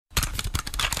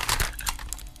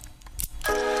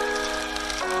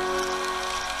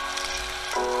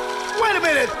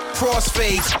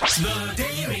crossfade. The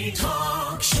Daily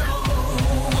Talk Show.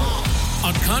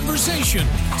 A conversation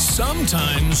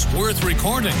sometimes worth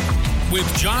recording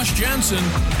with Josh Jansen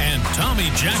and Tommy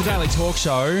It's a Jackson. Daily Talk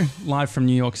Show, live from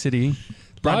New York City.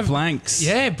 Brad Live- Blanks.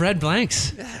 Yeah, Brad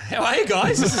Blanks. How are you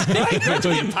guys? This is great. Great to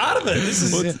be a part of it. This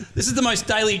is the most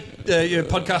daily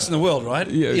podcast in the world, right?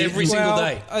 Every single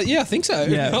day. Yeah, I think so.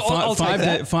 Yeah, I'll take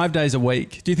that. 5 days a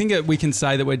week. Do you think that we can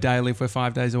say that we're daily if we're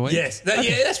 5 days a week? Yes,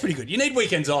 that's pretty good. You need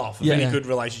weekends off of any good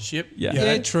relationship. Yeah. You know?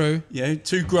 Yeah, true. You know,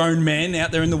 two grown men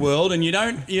out there in the world, and you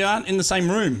aren't in the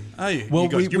same room, are you? Well, you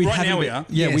guys, we right haven't now we been, are.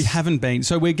 Yeah, we Yes. haven't been.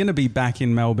 So we're going to be back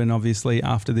in Melbourne, obviously,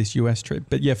 after this US trip.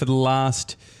 But yeah, for the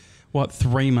last,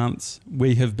 3 months,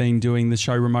 we have been doing the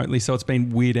show remotely. So it's been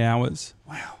weird hours.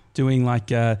 Wow. Doing like,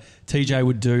 TJ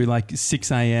would do like 6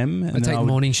 a.m. and I'd then take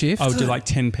morning shift. I would do like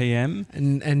 10 p.m.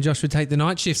 And Josh would take the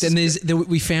night shift. And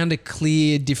we found a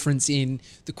clear difference in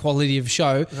the quality of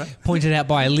show, pointed out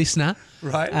by a listener.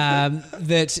 Right.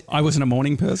 That I wasn't a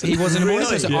morning person. he wasn't a morning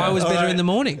Really? person. Yeah. I was better All right. in the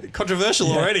morning.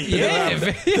 Controversial already. Yeah.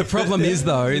 The problem is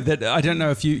though that I don't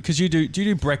know if you, because do you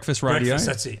do breakfast radio? Breakfast,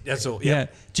 that's it. That's all. Yeah.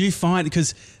 Do you find,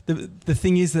 because the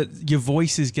thing is that your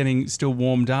voice is getting still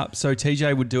warmed up, so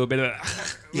TJ would do a bit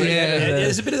of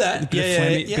There's a bit of that.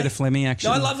 bit of Fleming action.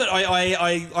 No, I love it.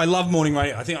 I love morning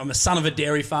radio. I think I'm a son of a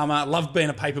dairy farmer. I love being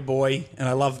a paper boy, and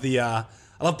I love I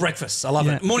love breakfast. I love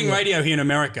it. Morning radio here in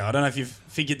America. I don't know if you've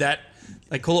figured that.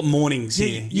 They call it mornings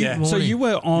here. So you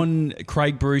were on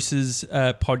Craig Bruce's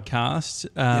podcast,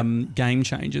 Game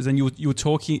Changers, and you were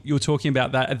talking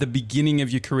about that at the beginning of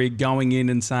your career, going in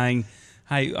and saying,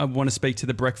 "Hey, I want to speak to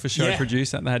the breakfast show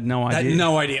producer." They had no idea. They had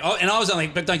no idea. Oh, and I was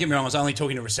but don't get me wrong, I was only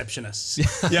talking to receptionists.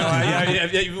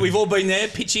 We've all been there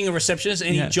pitching a receptionist,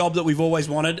 any job that we've always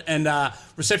wanted, and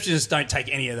receptionists don't take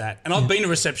any of that. And I've been a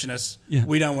receptionist. Yeah.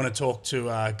 We don't want to talk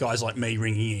to guys like me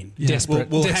ringing in. Yeah. Desperate.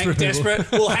 We'll Desperate hang, people.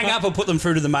 desperate. We'll hang up or put them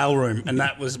through to the mail room, and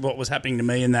that was what was happening to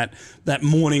me in that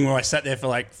morning where I sat there for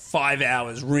like 5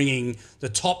 hours ringing the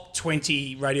top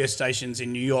 20 radio stations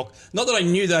in New York. Not that I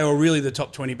knew they were really the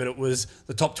top 20, but it was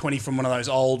the top 20 from one of those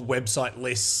old website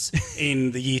lists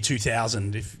in the year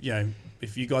 2000.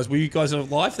 If you guys were you guys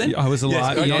alive then? I was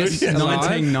alive. Yes, Yes,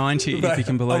 1990, if you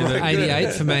can believe it.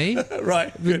 88 for me.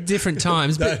 Right. Good. Different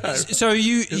times. But, so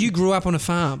you grew up on a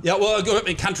farm. Yeah, well, I grew up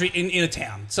in country in a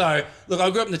town. So look, I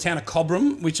grew up in the town of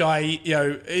Cobram, which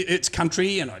it's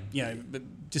country, and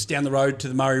just down the road to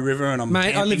the Murray River, and I'm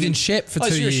Mate, I lived camping in Shep for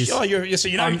 2 years. So there you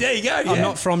go. I'm yeah.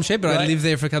 not from Shep, but I Right. lived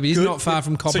there for a couple of years, Good. not far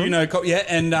from Cobram. So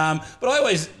and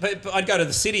but I'd go to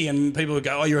the city, and people would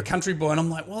go, "Oh, you're a country boy," and I'm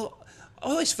like, well, I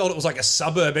always felt it was like a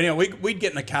suburb. Anyway, we'd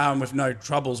get in a car and with no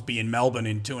troubles be in Melbourne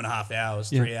in 2.5 hours,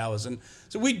 3 hours. And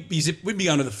so we'd be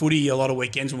going to the footy a lot of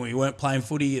weekends when we weren't playing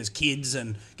footy as kids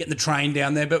and getting the train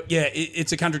down there. But yeah,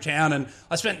 it's a country town. And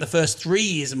I spent the first 3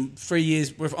 years,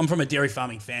 I'm from a dairy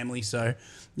farming family. So,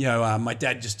 my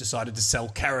dad just decided to sell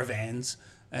caravans.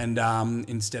 And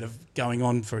instead of going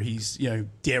on for his,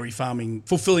 dairy farming,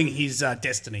 fulfilling his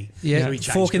destiny. Yeah, So he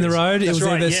changed fork in the careers. road. It That's was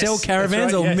right, either yes. sell That's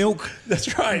caravans right, or yes. milk.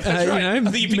 That's right. That's right. I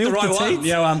think you picked the milk right the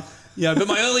one. teats. But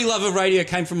my early love of radio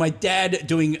came from my dad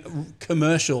doing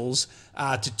commercials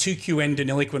to 2QN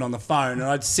Deniliquin on the phone, and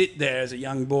I'd sit there as a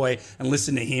young boy and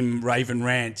listen to him rave and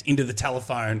rant into the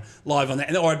telephone live on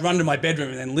that, or I'd run to my bedroom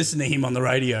and then listen to him on the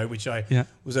radio, which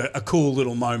was a cool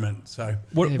little moment. So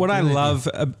What I love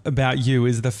about you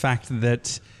is the fact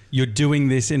that you're doing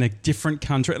this in a different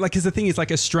country. Like, because the thing is,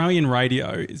 like, Australian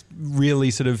radio is really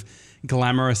sort of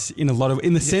glamorous in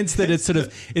the sense that it's sort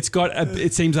of,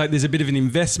 it seems like there's a bit of an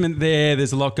investment there.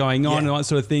 There's a lot going on and all that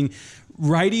sort of thing.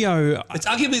 Radio, it's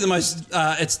arguably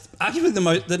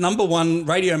the number one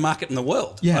radio market in the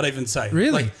world. Yeah. I'd even say.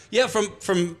 Really?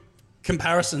 From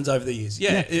comparisons over the years.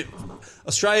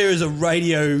 Australia is a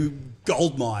radio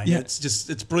goldmine. Yeah.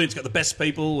 It's brilliant. It's got the best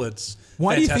people. It's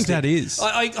why fantastic. do you think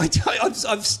that is?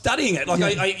 I'm studying it.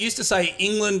 I used to say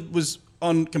England was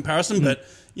on comparison, but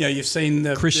you've seen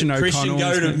Christian Christian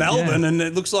go to O'Connell's, Melbourne, and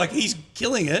it looks like he's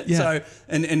killing it. Yeah. So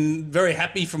and very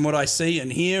happy from what I see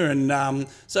and hear, and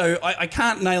so I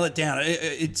can't nail it down.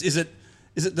 Is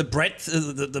it the breadth,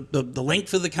 the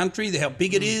length of the country, how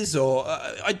big it is, or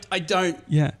I don't.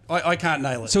 Yeah. I can't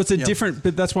nail it. So it's a different,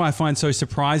 but that's why I find so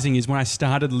surprising is when I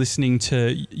started listening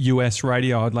to US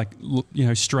radio,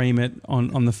 I'd stream it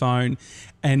on the phone,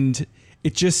 and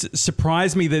it just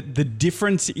surprised me that the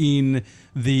difference in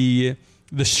the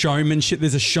showmanship.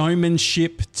 There's a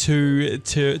showmanship to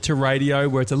radio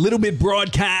where it's a little bit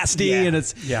broadcasty and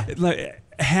it's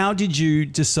how did you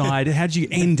decide? How did you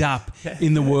end up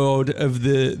in the world of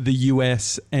the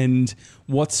US, and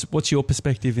what's your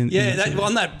perspective in?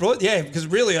 Because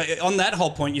really on that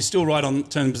whole point, you're still right on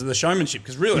terms of the showmanship.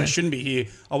 Because really, I shouldn't be here.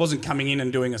 I wasn't coming in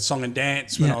and doing a song and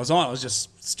dance when I was on. I was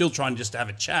just still trying just to have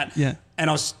a chat. Yeah, and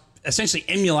I was essentially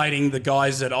emulating the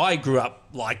guys that I grew up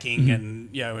liking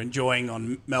and enjoying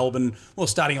on Melbourne. Well,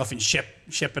 starting off in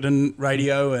Shepparton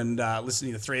radio and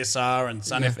listening to 3SR and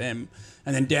Sun FM,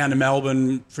 and then down to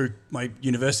Melbourne through my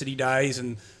university days,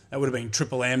 and that would have been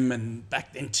Triple M, and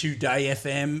back then Today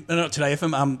FM. No, not Today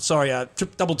FM.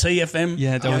 Double T FM.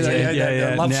 Yeah, Double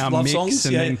T. Love Mix songs.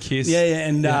 And then Kiss.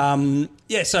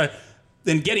 So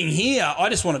then getting here, I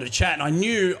just wanted to chat, and I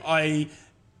knew I'll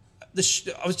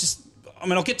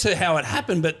get to how it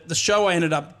happened, but the show I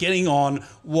ended up getting on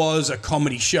was a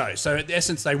comedy show. So in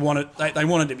essence, they wanted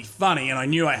to be funny, and I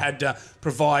knew I had to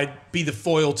be the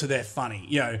foil to their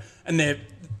funny, And they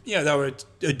were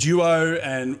a duo,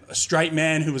 and a straight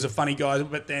man who was a funny guy,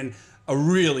 but then a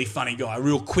really funny guy,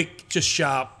 real quick, just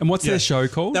sharp. And what's their show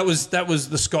called? That was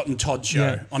the Scott and Todd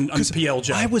show on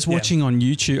PLJ. I was watching on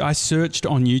YouTube. I searched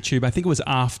on YouTube. I think it was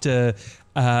after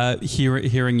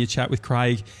hearing your chat with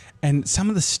Craig. And some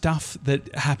of the stuff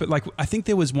that happened, like I think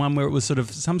there was one where it was sort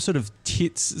of some sort of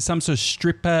tits, some sort of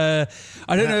stripper.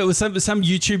 I don't know. It was some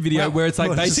YouTube video where it's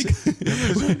like basically.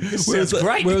 Sounds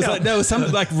great. Where it was like no, it was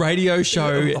some like radio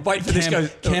show wait for this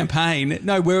campaign.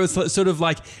 No, where it was sort of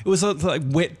like it was like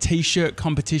wet t-shirt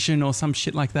competition or some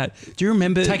shit like that. Do you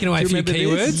remember? Taking away a few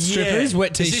keywords. Strippers,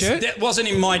 wet t-shirt. That wasn't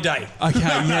in my day. Okay,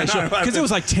 yeah, sure. Because it was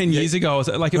like 10 years ago.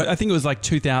 Like I think it was like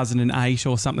 2008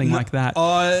 or something like that.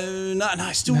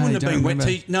 I still wouldn't have been wet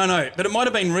t-shirt. No, but it might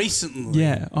have been recently.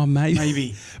 Yeah,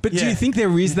 maybe. But do you think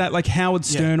there is that, like Howard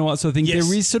Stern or that sort of thing? Yes.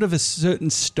 There is sort of a certain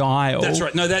style. That's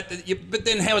right. No, but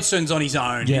then Howard Stern's on his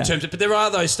own in terms of. But there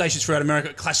are those stations throughout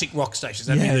America, classic rock stations.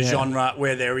 That'd be the genre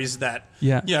where there is that,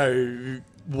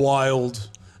 wild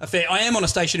affair. I am on a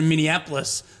station in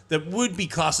Minneapolis that would be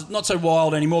classed not so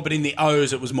wild anymore, but in the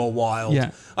O's it was more wild.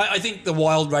 Yeah. I think the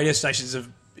wild radio stations have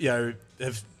died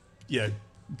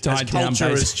down. Culture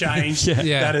has changed.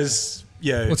 That is.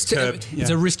 Curbed.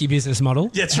 It's a risky business model.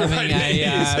 That's right.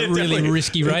 Having a really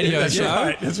risky radio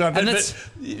show. That's right. But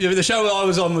the show I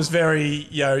was on was very,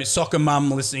 soccer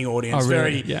mum listening audience. Oh,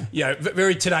 really?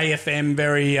 Very Today FM,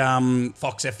 very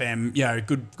Fox FM.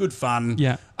 Good fun.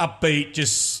 Yeah. Upbeat.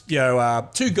 Just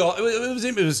two guys.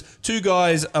 It was two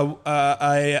guys,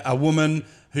 a woman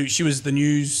who she was the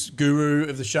news guru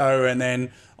of the show, and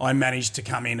then I managed to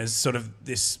come in as sort of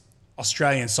this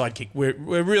Australian sidekick where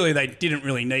really they didn't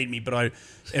really need me, but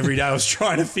every day I was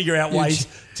trying to figure out ways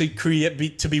to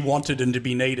to be wanted and to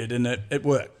be needed, and it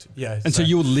worked. Yeah. And so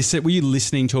you would listen. Were you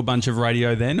listening to a bunch of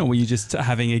radio then, or were you just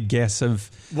having a guess of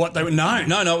what they were? No.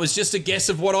 It was just a guess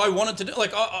of what I wanted to do.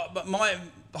 Like my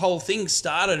whole thing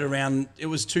started around it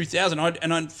was 2000. I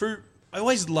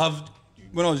always loved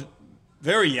when I was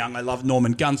very young. I loved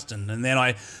Norman Gunston, and then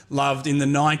I loved in the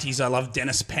 90s. I loved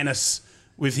Dennis Pennis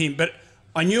with him, but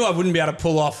I knew I wouldn't be able to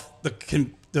pull off the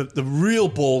real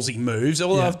ballsy moves.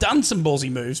 Although I've done some ballsy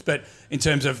moves, but in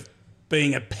terms of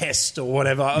being a pest or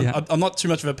whatever, I'm not too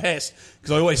much of a pest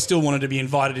because I always still wanted to be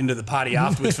invited into the party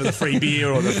afterwards for the free beer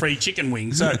or the free chicken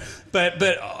wing. So, but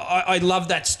I love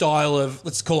that style of,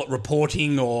 let's call it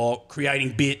reporting or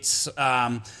creating bits,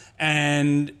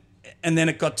 and then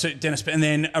it got to Dennis, and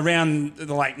then around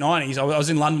the late 90s, I was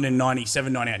in London in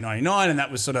 97, 98, 99, and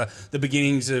that was sort of the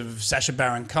beginnings of Sacha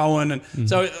Baron Cohen. And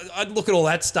so I'd look at all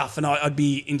that stuff and I'd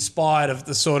be inspired of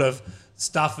the sort of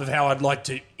stuff of how I'd like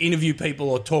to interview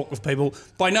people or talk with people.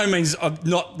 By no means I'm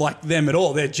not like them at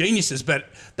all. They're geniuses, but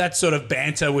that sort of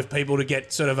banter with people to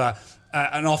get sort of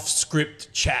an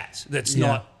off-script chat that's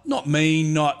not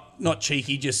mean, not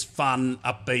cheeky, just fun,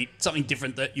 upbeat, something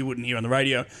different that you wouldn't hear on the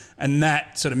radio. And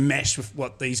that sort of meshed with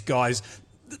what these guys,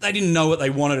 they didn't know what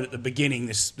they wanted at the beginning,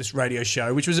 this radio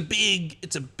show, which was then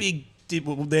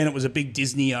it was a big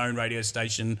Disney-owned radio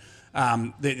station,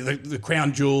 the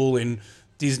crown jewel in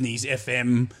Disney's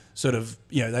FM sort of,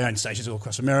 they own stations all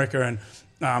across America.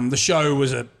 And the show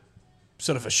was a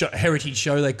sort of a heritage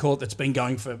show, they call it, had been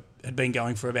going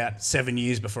for about 7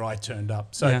 years before I turned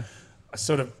up. So I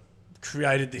sort of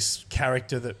created this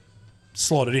character that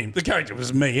slotted in. The character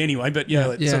was me anyway, but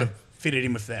it sort of fitted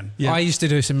in with them. I used to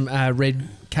do some red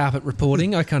carpet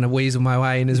reporting. I kind of weasel my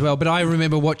way in as well. But I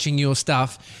remember watching your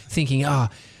stuff thinking,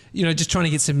 just trying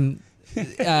to get some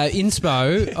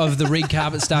inspo of the red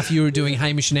carpet stuff. You were doing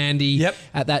Hamish and Andy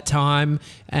at that time.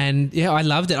 And I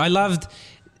loved it. I loved,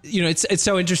 it's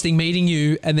so interesting meeting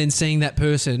you and then seeing that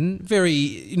person,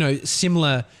 very,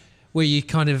 similar where you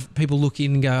kind of people look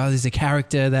in and go, oh, there's a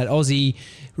character, that Aussie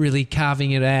really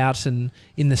carving it out, and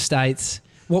in the States.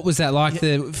 What was that like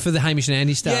for the Hamish and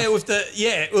Andy stuff? It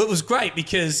was great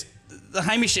because the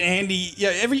Hamish and Andy,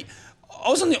 I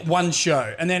was on that one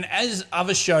show, and then as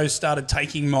other shows started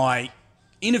taking my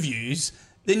interviews,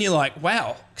 then you're like,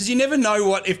 wow, because you never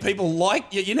know if people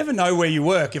like you. You never know where you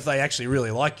work if they actually really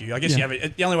like you. I guess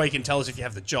the only way you can tell is if you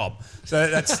have the job. So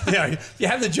that's if you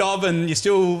have the job and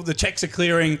the checks are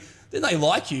clearing, then they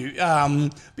like you.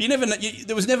 But you never.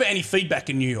 There was never any feedback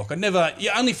in New York.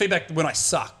 Only feedback when I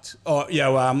sucked. Or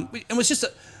it was just.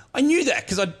 I knew that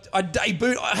because I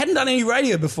debuted. I hadn't done any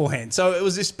radio beforehand, so it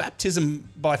was this baptism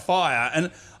by fire,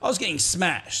 and I was getting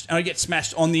smashed, and I get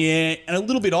smashed on the air and a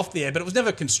little bit off the air, but it was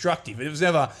never constructive. It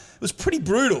was pretty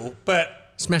brutal.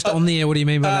 But smashed on the air. What do you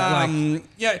mean by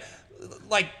that?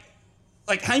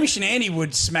 Like Hamish and Andy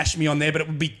would smash me on there, but it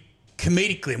would be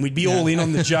comedically, and we'd be all in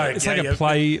on the joke. It's like a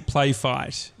play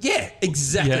fight. Yeah,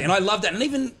 exactly. Yeah. And I love that. And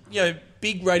even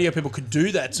big radio people could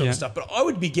do that sort of stuff, but I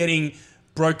would be getting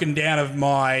broken down of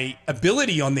my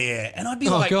ability on the air, and I'd be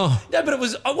God. No, but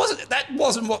that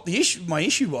wasn't what my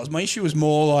issue was. My issue was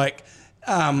more like,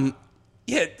 my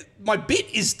bit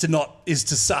is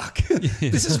to suck.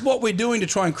 This is what we're doing to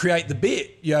try and create the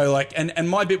bit, and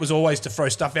my bit was always to throw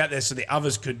stuff out there so the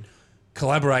others could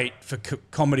collaborate for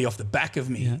comedy off the back of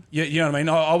me. Yeah. You know what I mean?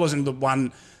 I wasn't the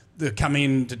one that come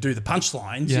in to do the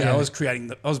punchlines. Yeah. I was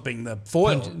being the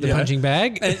foil, punching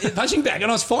bag, punching bag,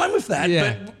 and I was fine with that.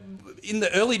 Yeah. But in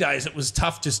the early days, it was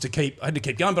tough just I had to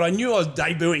keep going, but I knew I was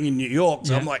debuting in New York,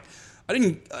 so I'm like, I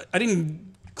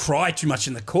didn't cry too much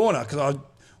in the corner because I'd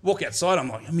walk outside. I'm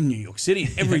like, I'm in New York City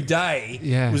every day.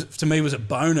 To me was a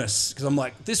bonus because I'm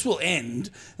like, this will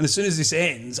end, and as soon as this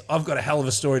ends, I've got a hell of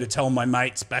a story to tell my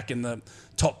mates back in the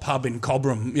top pub in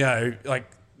Cobram.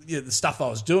 The stuff I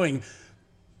was doing,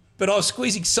 but I was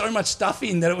squeezing so much stuff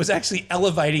in that it was actually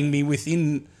elevating me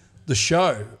within the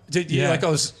show. I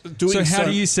was doing. So how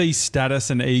do you see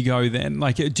status and ego then?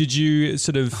 Like, did you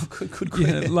sort of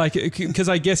because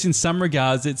I guess in some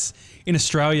regards it's in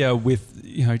Australia with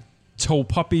tall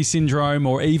poppy syndrome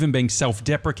or even being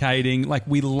self-deprecating. Like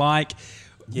we like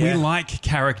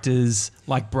characters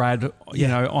like Brad,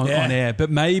 on air, but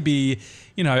maybe.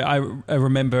 I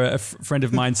remember a friend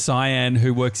of mine, Cyan,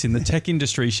 who works in the tech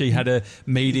industry. She had a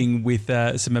meeting with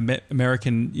some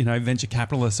American, venture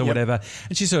capitalists or whatever,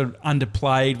 and she sort of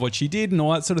underplayed what she did and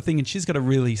all that sort of thing. And she's got a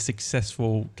really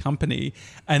successful company.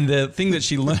 And the thing that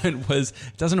she learned was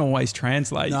it doesn't always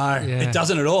translate. No, it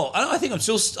doesn't at all. I think I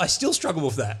still struggle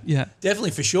with that. Yeah,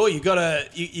 definitely for sure. You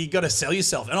gotta sell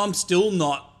yourself, and I'm still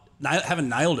haven't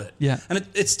nailed it. Yeah. And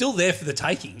it's still there for the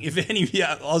taking. If any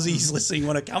Aussies listening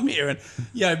want to come here and,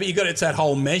 but it's that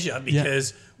whole measure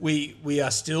because we are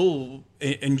still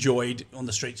enjoyed on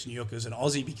the streets of New York as an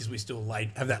Aussie because we still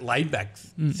have that laid back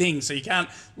thing. So you can't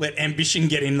let ambition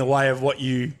get in the way of what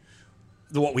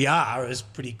we are as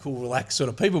pretty cool, relaxed sort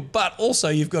of people. But also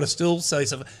you've got to still sell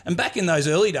yourself. And back in those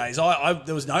early days,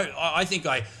 I think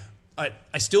I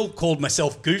still called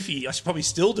myself goofy. I probably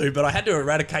still do, but I had to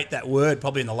eradicate that word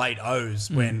probably in the late O's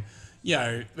when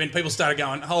people started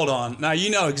going, hold on,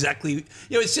 no, exactly.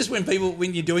 It's just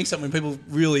when you're doing something, people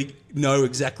really know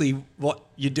exactly what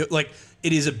you do. Like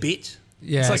it is a bit.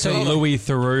 Yeah, it's like the Louis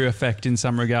Theroux effect in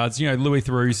some regards. Louis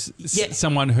Theroux's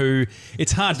someone who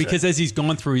it's hard because as he's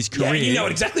gone through his career, you know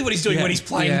exactly what he's doing when he's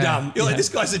playing dumb. You're like, this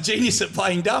guy's a genius at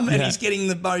playing dumb, and he's getting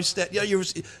the most. You're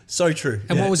so true.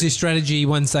 And what was your strategy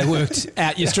once they worked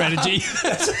out your strategy?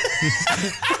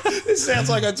 This sounds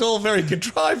like it's all very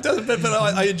contrived, doesn't it? But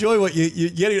I enjoy what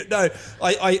you're getting. No,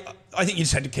 I think you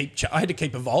just had to keep. I had to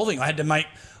keep evolving.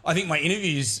 I think my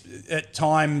interviews at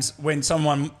times when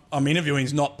someone I'm interviewing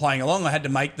is not playing along, I had to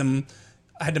make them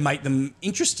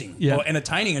interesting or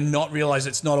entertaining and not realize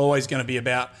it's not always going to be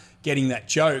about getting that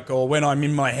joke. Or when I'm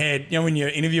in my head, when you're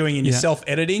interviewing and you're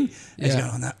self-editing, it's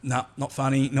going, no, not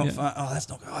funny, not fun. Oh, that's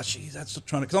not. Oh, geez, that's not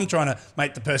trying to. Because I'm trying to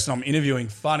make the person I'm interviewing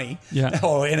funny,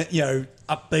 or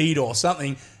upbeat or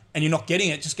something, and you're not getting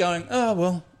it. Just going, oh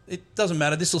well, it doesn't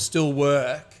matter. This will still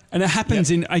work. And it happens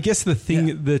I guess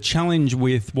the challenge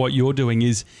with what you're doing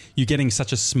is you're getting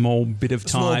such a small bit of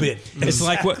time. Small bit. It's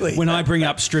like when I bring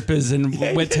up strippers and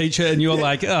wet teacher and you're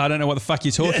like, I don't know what the fuck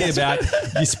you're talking about.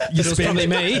 You spend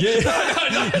me.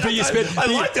 But you spend, I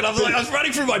liked it. I was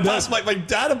running through my bus. My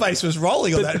database was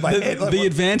rolling on that in my head. The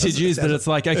advantage is that it's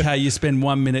like, okay, you spend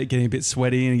 1 minute getting a bit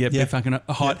sweaty and get a bit fucking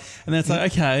hot. And then it's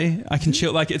like, okay, I can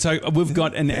chill. Like, so we've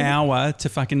got an hour to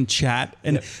fucking chat.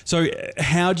 And so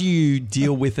how do you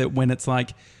deal with it when it's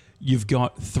like you've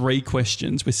got 3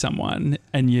 questions with someone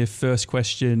and your first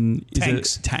question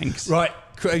is tanks? Right.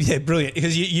 Yeah, brilliant.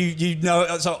 Because you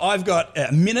know, so I've got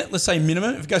a minute, let's say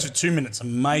minimum. If it goes for 2 minutes,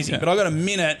 amazing. But I've got a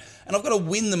minute and I've got to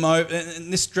win them over.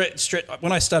 And this stretch,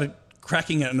 when I started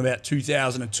cracking it in about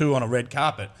 2002 on a red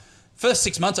carpet, first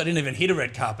 6 months I didn't even hit a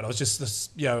red carpet. I was just this,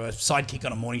 a sidekick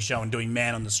on a morning show and doing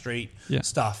man on the street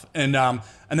stuff. And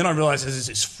then I realised there's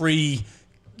this free,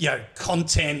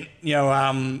 content,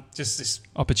 just this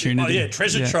opportunity.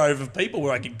 Treasure trove of people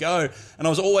where I could go. And I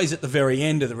was always at the very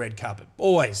end of the red carpet,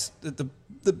 always at the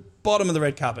bottom of the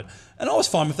red carpet. And I was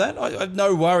fine with that. I had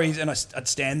no worries. And I'd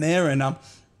stand there and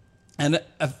I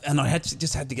had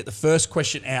to get the first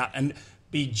question out and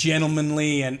be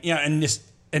gentlemanly and, and just,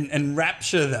 and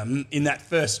rapture them in that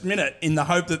first minute in the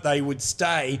hope that they would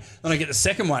stay. Then I get the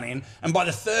second one in. And by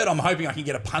the third, I'm hoping I can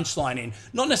get a punchline in.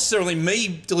 Not necessarily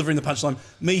me delivering the punchline,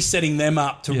 me setting them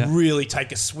up to really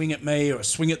take a swing at me or a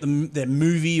swing at their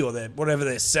movie or whatever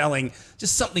they're selling.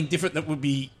 Just something different that would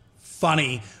be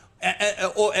funny.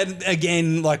 And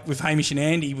again, like with Hamish and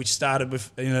Andy, which started with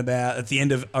about at the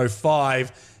end of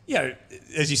 2005,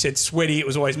 as you said, sweaty. It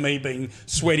was always me being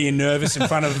sweaty and nervous in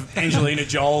front of Angelina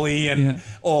Jolie,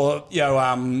 or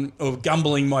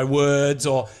gumbling my words,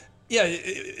 or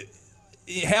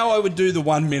how I would do the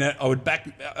 1 minute. I would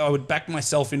back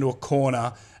myself into a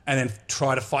corner and then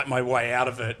try to fight my way out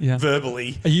of it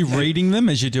verbally. Are you reading them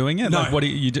as you're doing it? No, like, what do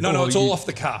you do? No, it's all off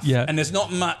the cuff. Yeah, and there's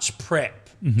not much prep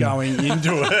going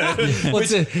into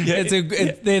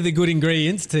it. They're the good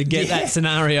ingredients to get that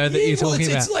scenario that you're talking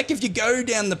about. It's like if you go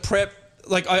down the prep,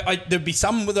 like there'd be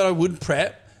some that I would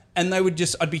prep, and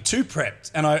I'd be too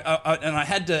prepped, and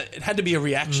it had to be a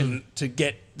reaction to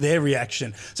get their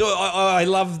reaction. So I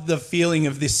love the feeling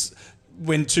of this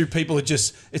when two people it's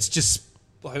just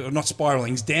like, not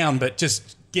spiraling down, but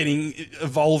just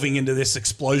evolving into this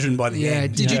explosion by the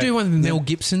end. Did you do one with Mel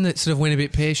Gibson that sort of went a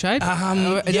bit pear-shaped?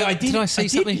 I did. Did I see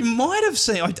something? You might have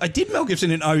seen. I did Mel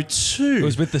Gibson in 2002. It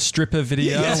was with the stripper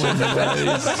video. I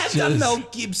have done Mel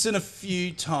Gibson a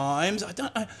few times.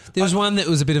 There was one that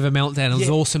was a bit of a meltdown. It was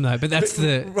awesome though, but that's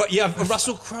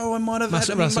Russell Crowe. I might have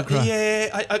had Russell Crowe.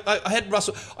 Yeah, I had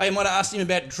Russell. I might have asked him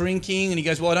about drinking, and he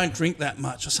goes, "Well, I don't drink that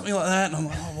much," or something like that. And I'm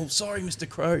like, "Oh, well, sorry, Mr.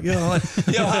 Crowe."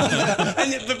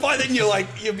 But by then you're like,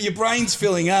 your brain's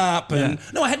filling up. And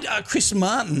no, I had Chris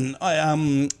Martin.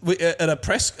 At a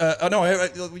press.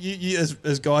 You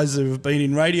as guys who have been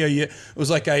in radio, it was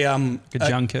like a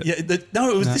junket.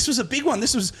 This was a big one.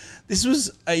 This was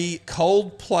a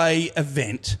Coldplay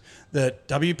event that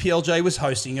WPLJ was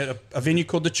hosting at a venue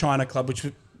called the China Club, which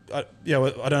I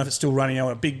don't know if it's still running.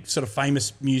 A big sort of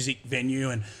famous music venue,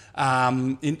 and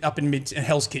up in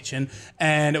Hell's Kitchen,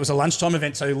 and it was a lunchtime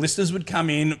event. So listeners would come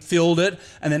in, filled it,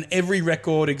 and then every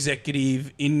record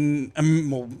executive in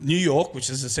New York, which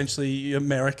is essentially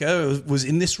America, was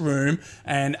in this room,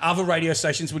 and other radio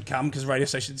stations would come because radio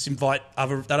stations invite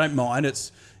other. They don't mind.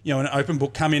 It's an open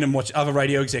book. Come in and watch other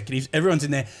radio executives. Everyone's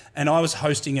in there, and I was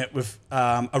hosting it with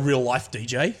a real life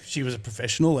DJ. She was a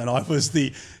professional, and I was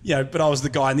but I was the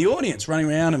guy in the audience running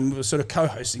around and was sort of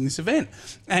co-hosting this event.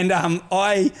 And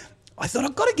I thought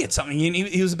I've got to get something in.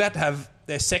 He was about to have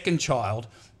their second child,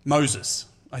 Moses,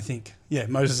 I think. Yeah,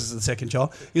 Moses is the second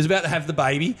child. He was about to have the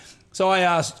baby. So I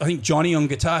asked, I think Johnny on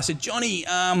guitar, I said, Johnny,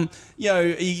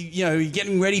 you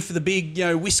getting ready for the big,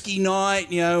 whiskey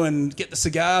night, and get the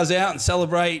cigars out and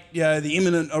celebrate, the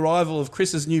imminent arrival of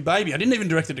Chris's new baby. I didn't even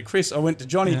direct it to Chris. I went to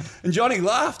Johnny, and Johnny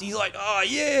laughed. He's like, oh,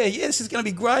 yeah, this is going to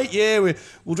be great. Yeah,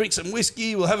 we'll drink some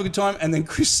whiskey. We'll have a good time. And then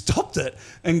Chris stopped it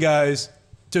and goes,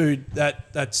 dude,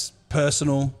 that's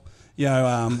personal. You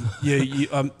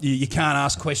can't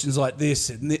ask questions like this,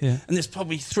 and there's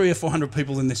probably 300 or 400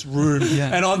 people in this room,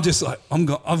 and I'm just like,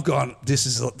 I've gone. This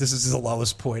is the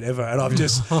lowest point ever, and I've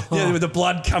just, the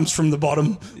blood comes from the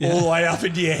bottom all the way up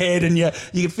into your head, and you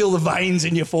can feel the veins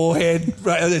in your forehead,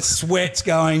 right? There's sweat's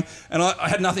going, and I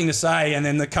had nothing to say, and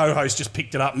then the co-host just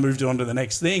picked it up and moved it on to the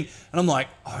next thing, and I'm like,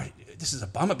 oh, this is a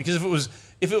bummer, because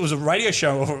if it was a radio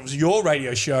show, or if it was your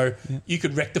radio show, you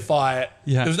could rectify it.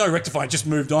 Yeah. There was no rectifying, it just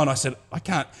moved on. I said, I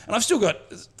can't. And I've still got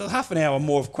half an hour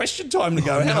more of question time to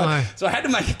go. So I had to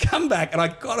make a comeback, and I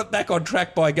got it back on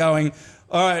track by going,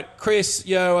 all right, Chris,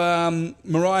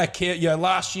 Mariah Carey,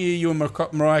 last year you and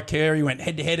Mariah Carey went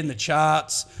head-to-head in the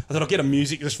charts. I thought I'll get a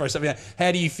music just for something.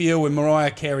 How do you feel when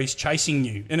Mariah Carey's chasing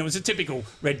you? And it was a typical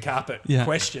red carpet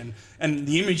question. And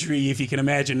the imagery, if you can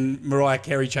imagine Mariah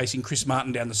Carey chasing Chris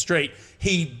Martin down the street,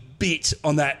 he bit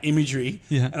on that imagery.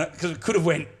 Because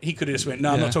he could have just went,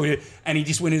 no, I'm not talking to you. And he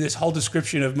just went into this whole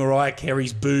description of Mariah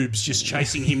Carey's boobs just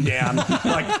chasing him down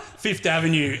like Fifth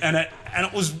Avenue. And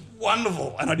it was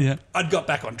wonderful. And I'd got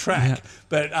back on track.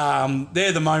 But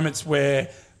they're the moments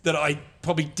where that I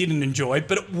probably didn't enjoy,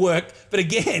 but it worked. But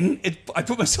again, I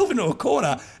put myself into a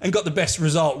corner and got the best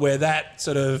result where that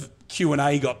sort of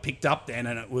Q&A got picked up then,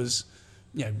 and it was,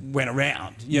 went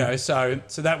around, so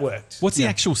that worked. What's the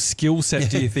actual skill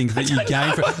set, do you think, that you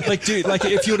gain from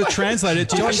if you were to translate it,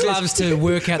 Josh loves to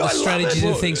work out the strategies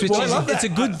and things, which it's a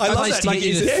good place to get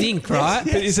you to think, right?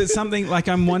 But is it something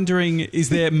I'm wondering, is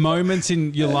there moments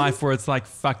in your life where it's like,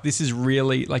 fuck, this is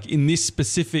really, in this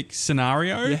specific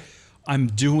scenario, I'm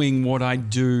doing what I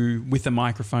do with a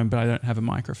microphone, but I don't have a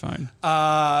microphone?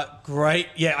 Great.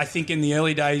 Yeah, I think in the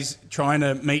early days, trying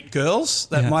to meet girls,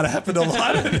 that might have happened a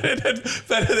lot.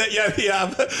 But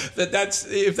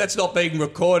if that's not being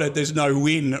recorded, there's no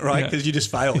win, right? Because you just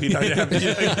fail. You don't get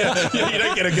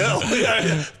a girl.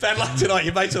 Bad luck tonight.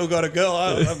 Your mate's all got a girl.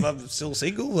 I'm still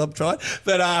single. I'm trying.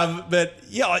 But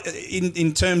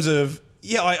in terms of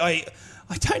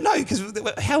I don't know, because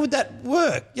how would that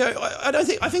work? I don't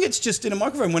think. I think it's just in a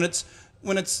microphone when it's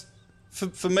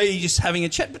for me just having a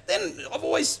chat. But then I've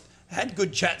always had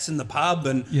good chats in the pub,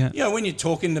 and when you're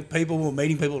talking to people or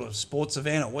meeting people at a sports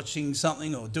event or watching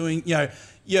something or doing,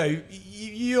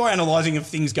 you're analysing if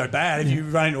things go bad. If you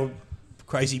run into a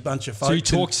crazy bunch of folks. So you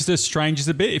talk to strangers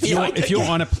a bit? If you're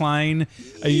on a plane,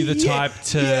 are you the type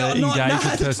to engage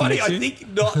with the person next to you? I think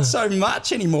not so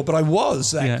much anymore, but I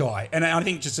was that guy. And I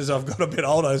think just as I've got a bit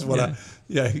older, I just want to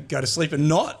go to sleep and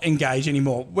not engage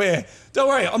anymore. Where, don't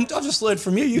worry, I've just learned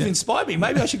from you. You've inspired me.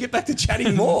 Maybe I should get back to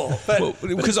chatting more.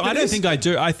 Because I don't think I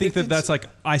do. I think that's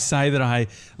I say that I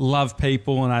love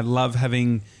people and I love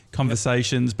having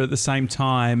conversations, but at the same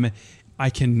time, I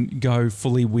can go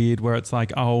fully weird where it's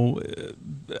like, I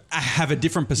have a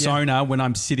different persona when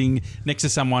I'm sitting next to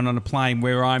someone on a plane,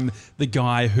 where I'm the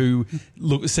guy who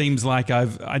seems like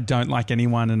I don't like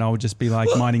anyone, and I'll just be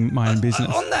minding my own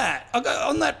business. On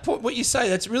that point, what you say,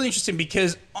 that's really interesting,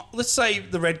 because let's say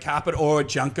the red carpet or a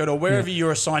junket or wherever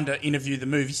you're assigned to interview the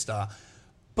movie star.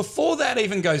 Before that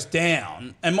even goes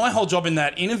down, and my whole job in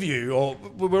that interview, or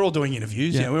we're all doing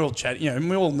interviews, we're all chatting, and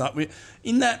we all know,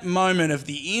 in that moment of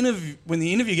the interview, when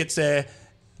the interview gets there,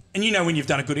 and when you've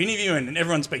done a good interview and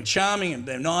everyone's been charming and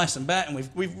they're nice and back, and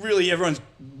we've really, everyone's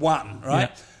won, right?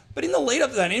 Yeah. But in the lead up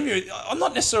to that interview, I'm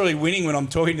not necessarily winning when I'm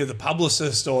talking to the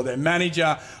publicist or their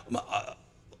manager.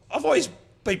 I've always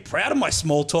been proud of my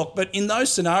small talk, but in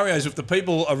those scenarios with the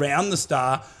people around the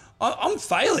star, I'm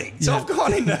failing. So I've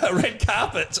gone into red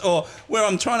carpets or where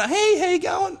I'm trying to, hey, how you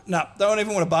going? No, they don't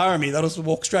even want to borrow me. They'll just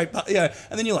walk straight past, And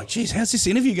then you're like, geez, how's this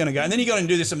interview going to go? And then you go and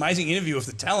do this amazing interview with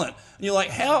the talent. And you're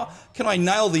like, how can I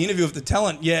nail the interview with the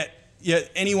talent, yet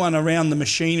anyone around the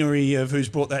machinery of who's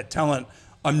brought that talent,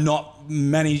 I'm not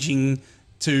managing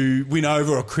to win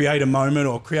over or create a moment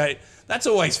or create... That's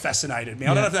always fascinated me.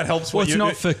 I don't know if that helps. Well, it's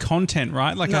not for content,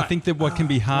 right? No. I think that what can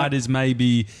be hard is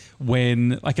maybe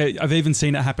when, I've even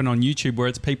seen it happen on YouTube, where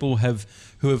it's people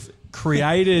who have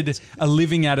created a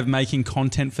living out of making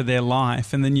content for their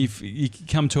life, and then you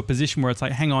come to a position where it's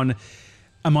like, hang on,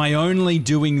 am I only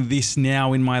doing this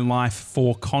now in my life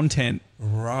for content?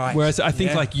 Right. Whereas I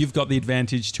think you've got the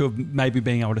advantage to maybe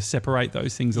being able to separate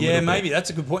those things a little bit. Yeah,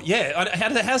 may's a good point.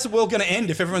 Yeah. How's the world going to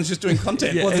end if everyone's just doing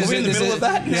content? Well, we're in the middle of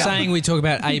that now. Saying we talk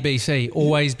about ABC,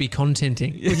 always be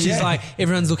contenting, which is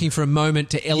everyone's looking for a moment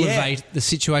to elevate the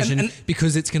situation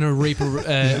because it's going to reap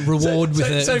a reward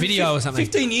with a video or something.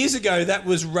 15 years ago, that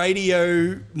was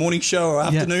radio, morning show or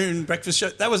afternoon breakfast show.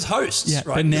 That was hosts,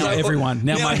 right? But now everyone,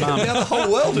 now my mum. Now the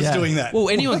whole world is doing that. Well,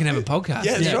 anyone can have a podcast.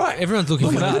 Yeah, that's right. Everyone's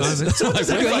looking for that.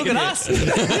 Look at us.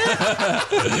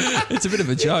 It's a bit of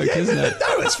a joke, isn't it?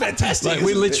 No, it's fantastic.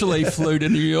 We literally flew to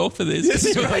New York for this. This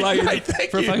is great.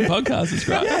 For a fucking podcast. It's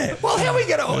great. Yeah. Well,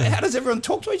 how does everyone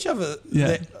talk to each other?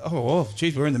 Yeah.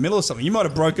 Geez, we're in the middle of something. You might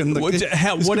have broken the...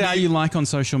 What are you like on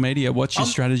social media? What's your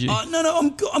strategy? I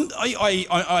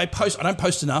post. I don't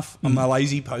post enough. I'm a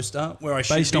lazy poster where I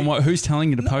should Based on what? Who's telling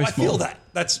you to post more? I feel that.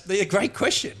 That's a great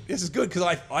question. This is good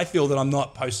because I feel that I'm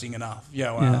not posting enough.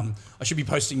 I should be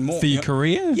posting more. For your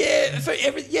career? Yeah,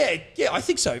 I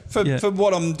think so. For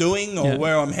what I'm doing or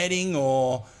where I'm heading,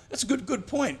 or that's a good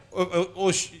point.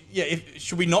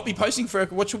 Should we not be posting for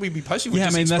what should we be posting? Yeah,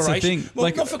 I mean that's the thing. Well,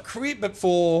 not for career, but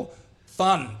for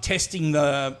fun, testing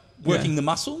working the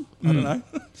muscle. I don't know.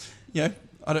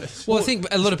 I think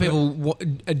a lot of people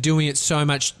are doing it so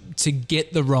much to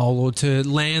get the role or to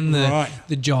land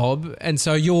the job, and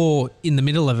so you're in the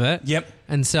middle of it. Yep.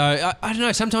 And so I don't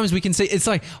know. Sometimes we can see it's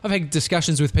like I've had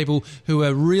discussions with people who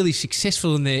are really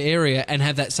successful in their area and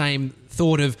have that same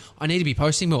thought of, I need to be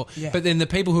posting more. Yeah. But then the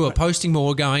people who are posting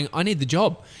more are going, I need the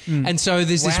job. And so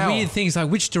there's this Wow. weird thing. It's like,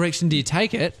 which direction do you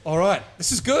take it? All right,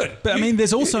 this is good. But I mean,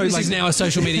 there's also This like is now a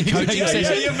social media coaching yeah,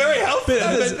 session. you're very helpful.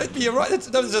 But you're right.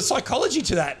 There's a psychology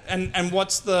to that, and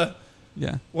what's the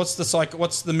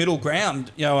middle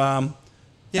ground?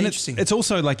 and interesting. It's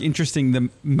also like interesting the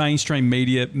mainstream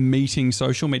media meeting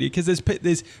social media, because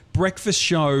there's breakfast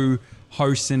show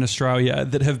hosts in Australia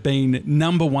that have been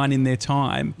number one in their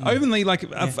time, only like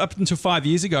up until 5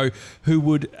 years ago, who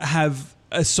would have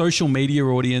a social media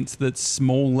audience that's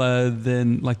smaller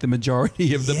than like the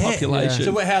majority of the population.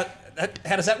 So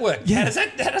how does that work? Yeah.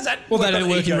 How does that? Well, work they don't on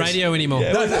work in egos? radio anymore.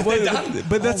 No, they're done.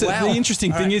 But that's wow. the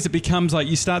interesting thing is it becomes like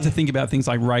you start to think about things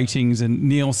like ratings and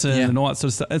Nielsen Yeah. and all that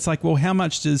sort of stuff. It's like, well, how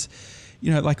much does,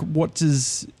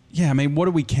 what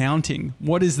are we counting?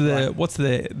 What's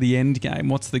the end game?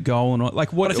 What's the goal? And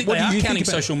like, what, But I think what they do are you counting think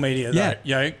about? social media, though.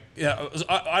 Yeah.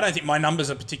 I don't think my numbers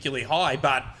are particularly high,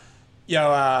 but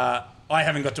I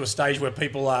haven't got to a stage where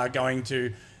people are going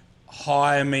to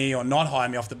hire me or not hire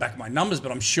me off the back of my numbers.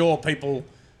 But I'm sure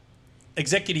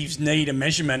executives need a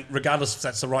measurement, regardless if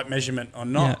that's the right measurement or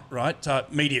not. Right?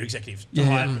 Media executives. to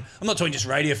hire. I'm not talking just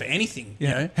radio for anything.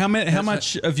 Yeah. How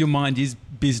much of your mind is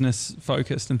business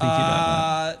focused and thinking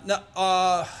about that?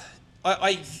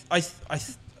 I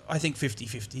think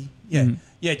 50-50. Yeah.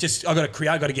 Yeah, just I got to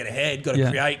create, got to get ahead, got to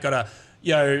create, got to,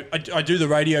 I do the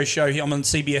radio show here. I'm on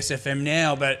CBS FM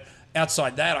now, but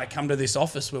outside that, I come to this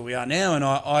office where we are now, and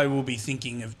I will be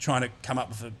thinking of trying to come up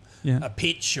with a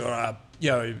pitch or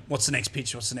what's the next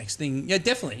pitch, what's the next thing. Yeah,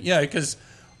 definitely. Yeah, because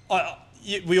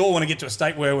we all want to get to a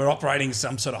state where we're operating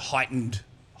some sort of heightened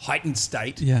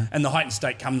state. Yeah. And the heightened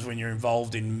state comes when you're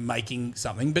involved in making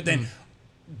something. But then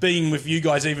being with you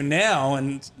guys even now,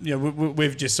 and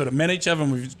we've just sort of met each other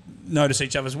and we've noticed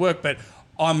each other's work, but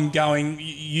I'm going,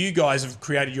 you guys have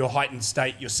created your heightened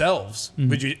state yourselves.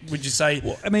 Would you say?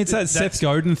 Well, I mean, it's that Seth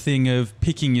Godin thing of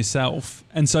picking yourself.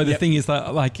 And so the thing is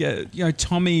that,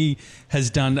 Tommy has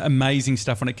done amazing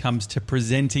stuff when it comes to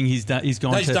presenting. He's done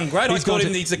great. I called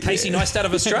him the Casey Neistat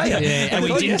of Australia. And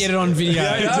we didn't get it on video.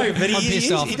 No, but I'm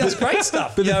pissed off. he does great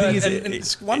stuff. But the thing is, and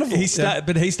it's wonderful.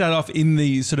 But he started off in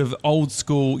the sort of old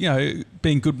school,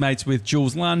 being good mates with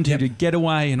Jules Lund, who did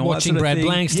Getaway and all Watching that sort Brad of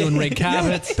thing. Blanks doing red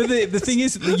carpets. But the thing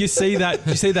is, you see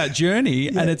that journey,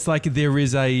 and it's like there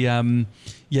is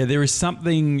there is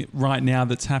something right now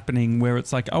that's happening where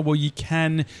it's like, oh well, you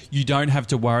don't have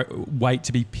to wait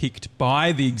to be picked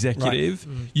by the executive.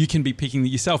 Right. You can be picking it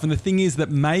yourself. And the thing is that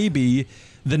maybe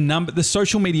the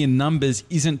social media numbers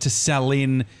isn't to sell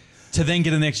in to then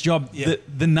get a next job. Yeah.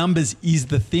 The numbers is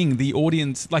the thing. The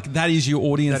audience, like that is your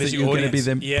audience that you're going to be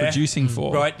them producing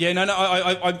for. Right. Yeah. No.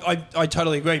 I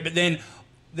totally agree. But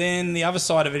then the other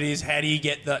side of it is, how do you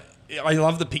get I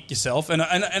love the pick yourself, and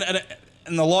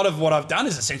a lot of what I've done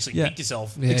is essentially pick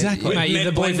yourself. Yeah. Exactly. Mate, you're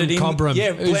the boy from Cobram,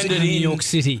 who's in New York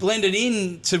City. Blended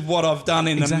into what I've done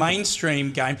in the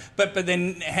mainstream game. But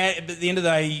then at the end of the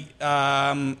day,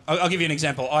 I'll give you an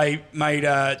example. I made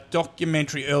a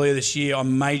documentary earlier this year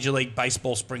on Major League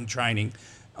Baseball spring training.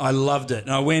 I loved it.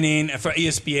 And I went in for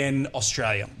ESPN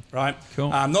Australia, right? Cool.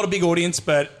 Not a big audience,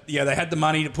 but they had the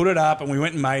money to put it up, and we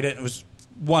went and made it. It was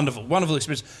wonderful, wonderful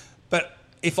experience. But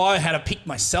if I had picked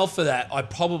myself for that, I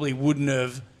probably wouldn't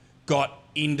have got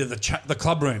into the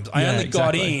club rooms. I only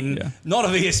got in, not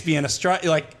of ESPN Australia,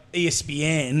 like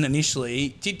ESPN initially.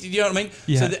 Do you know what I mean?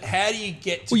 Yeah. So how do you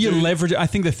get to you leverage it. I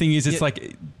think the thing is, it's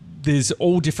like there's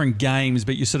all different games,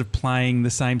 but you're sort of playing the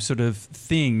same sort of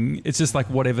thing. It's just like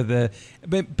whatever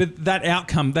but that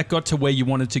outcome, that got to where you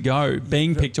wanted to go,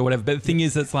 being picked or whatever. But the thing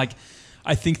is, it's like,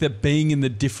 I think that being in the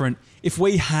different, if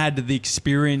we had the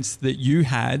experience that you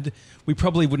had, we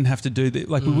probably wouldn't have to do that.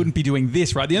 Like we wouldn't be doing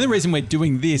this, right? The only reason we're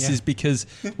doing this is because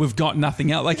we've got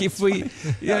nothing else. Like if we,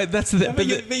 that's the. But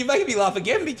you're making me laugh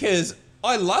again, because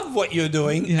I love what you're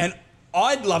doing, and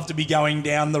I'd love to be going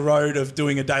down the road of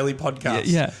doing a daily podcast.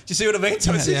 Yeah. Do you see what I mean?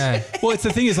 So Well, it's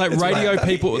the thing is, like radio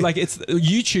people, like it's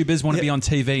YouTubers want to be on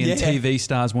TV, and TV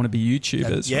stars want to be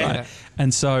YouTubers, right?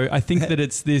 And so I think that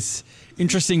it's this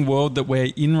interesting world that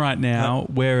we're in right now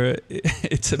where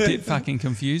it's a bit fucking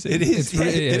confusing. It is.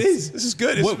 It is. This is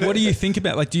good. What do you think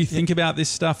about? Like, do you think about this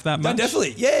stuff that much? No,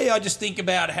 definitely. Yeah, I just think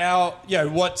about how,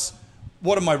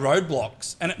 what are my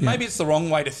roadblocks? And maybe it's the wrong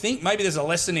way to think. Maybe there's a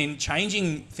lesson in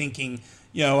changing thinking.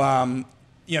 When I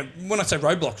say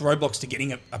roadblocks to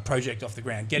getting a project off the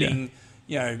ground, getting,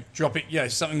 dropping,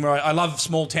 something where I love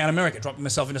small town America, dropping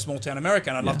myself into small town America,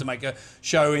 and I'd love to make a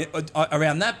show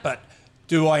around that, but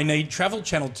do I need Travel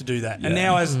Channel to do that? Yeah. And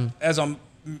now as I'm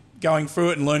going through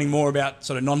it and learning more about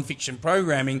sort of non-fiction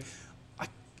programming,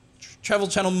 Travel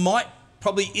Channel might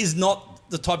probably is not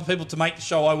the type of people to make the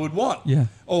show I would want. Yeah.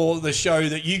 Or the show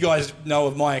that you guys know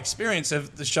of my experience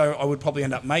of the show I would probably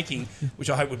end up making, which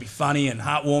I hope would be funny and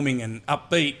heartwarming and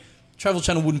upbeat. Travel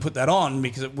Channel wouldn't put that on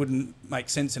because it wouldn't make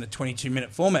sense in a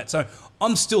 22-minute format. So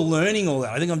I'm still learning all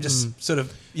that. I think I'm just sort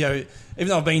of, even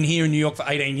though I've been here in New York for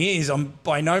 18 years, I'm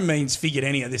by no means figured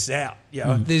any of this out.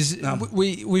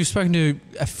 We've spoken to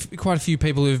quite a few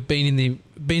people who've been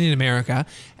in America,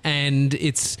 and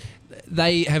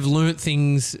they have learnt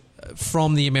things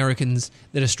from the Americans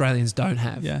that Australians don't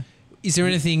have. Yeah. Is there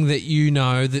anything that you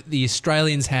know that the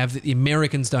Australians have that the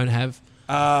Americans don't have?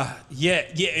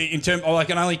 In terms, I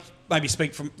can only maybe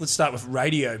speak from. Let's start with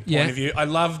radio point of view. I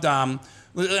loved, and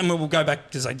we'll go back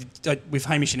because I did with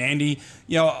Hamish and Andy.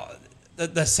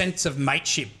 The sense of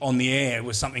mateship on the air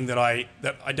was something that I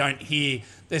don't hear.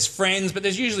 There's friends, but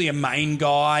there's usually a main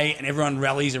guy, and everyone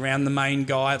rallies around the main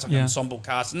guy. It's like an ensemble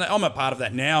cast, and I'm a part of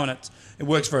that now, and it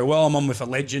works very well. I'm on with a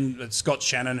legend, Scott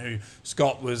Shannon,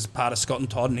 Scott was part of Scott and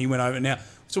Todd, and he went over now,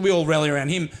 so we all rally around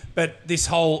him. But this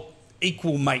whole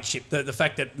equal mateship, the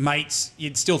fact that mates,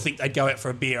 you'd still think they'd go out for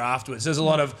a beer afterwards. There's a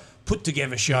lot of put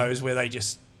together shows where they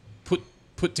just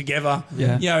put together.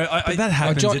 Yeah. But that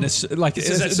happens in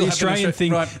the Australian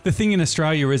thing. Right. The thing in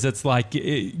Australia is it's like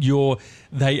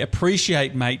they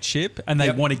appreciate mateship and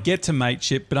they want to get to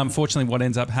mateship, but unfortunately what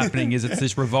ends up happening is it's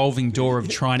this revolving door of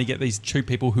trying to get these two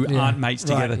people who aren't mates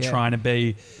together trying to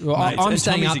be mates. I'm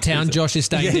staying uptown, Josh is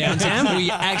staying downtown. We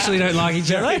actually don't like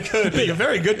each other. You're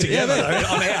very good together though.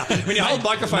 I'm out. When you hold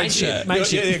microphones, great.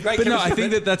 But no, I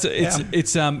think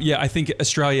I think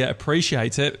Australia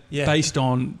appreciates it based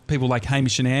on people like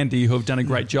Hamish and Andy who have done a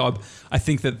great job. I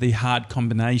think that the hard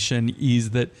combination is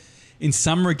that in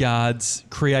some regards,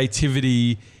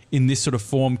 creativity in this sort of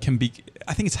form can be.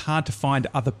 I think it's hard to find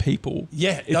other people.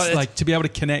 Yeah, it's like to be able to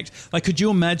connect. Like, could you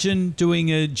imagine doing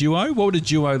a duo? What would a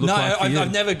duo look like? No,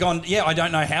 I've never gone. Yeah, I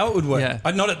don't know how it would work. Yeah.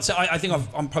 I think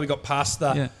I'm probably got past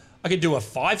the. Yeah. I could do a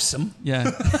fivesome. Yeah,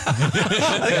 I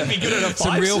think I'd be good at a fivesome.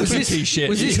 Some real tricky shit.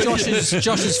 Was this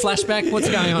Josh's flashback? What's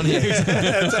going on here?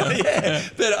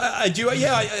 But a duo.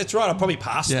 Yeah, it's right. I'm probably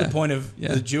past the point of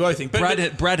the duo thing.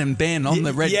 But Brad and Ben on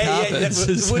the red carpet.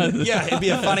 It'd be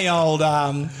a funny old.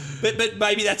 But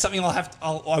maybe that's something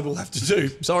I will have to do.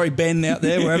 Sorry, Ben, out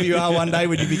there, wherever you are, one day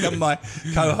when you become my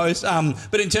co-host.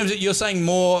 But in terms of you're saying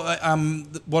more,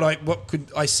 what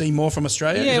could I see more from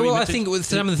Australia? Yeah, well, I think with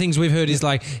some of the things we've heard is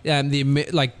like not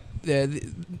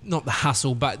the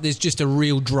hustle, but there's just a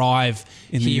real drive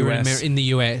in the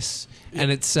US. And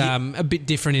it's a bit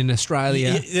different in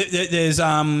Australia. There's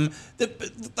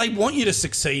they want you to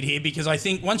succeed here because I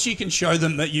think once you can show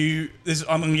them that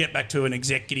I'm going to get back to an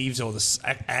executives or the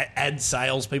ad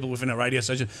sales people within a radio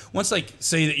station. Once they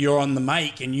see that you're on the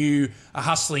make and you are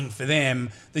hustling for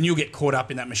them, then you'll get caught up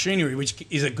in that machinery, which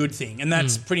is a good thing. And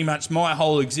that's pretty much my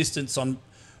whole existence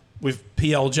with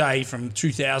PLJ from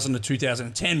 2000 to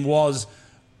 2010 was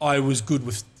I was good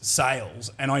with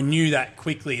sales, and I knew that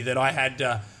quickly that I had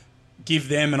to give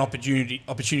them an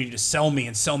opportunity to sell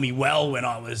me well when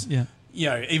I was,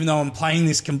 even though I'm playing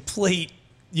this complete,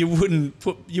 you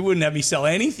wouldn't have me sell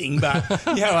anything, but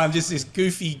I'm just this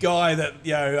goofy guy that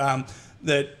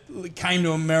that came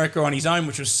to America on his own,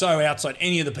 which was so outside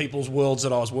any of the people's worlds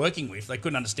that I was working with. They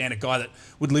couldn't understand a guy that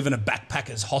would live in a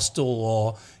backpacker's hostel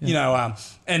or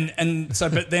and so.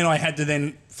 But then I had to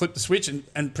then flip the switch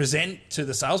and present to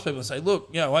the salespeople and say, look,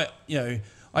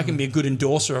 I can be a good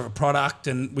endorser of a product,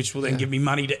 and which will then give me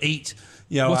money to eat.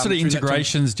 What sort of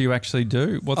integrations do you actually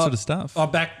do? What sort of stuff? I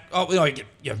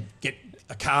get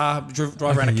a car,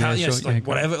 drive around a car,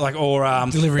 whatever, or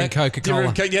delivering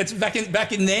Coca-Cola. It's back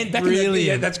in then.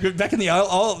 Really? That's good. Back in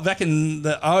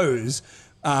the O's,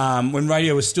 when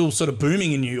radio was still sort of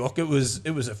booming in New York, it was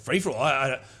a free for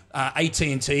all.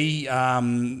 AT&T,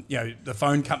 the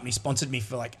phone company sponsored me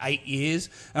for like 8 years,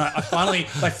 and they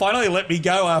finally let me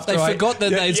go after. They forgot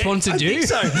that they'd sponsored you. I think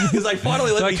so, because they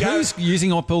finally let me go. Who's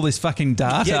using up all this fucking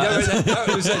data?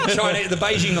 It was the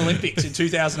Beijing Olympics in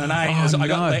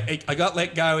 2008. I got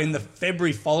let go in the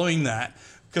February following that.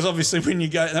 Because obviously when you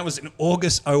go, that was in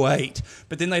August 2008,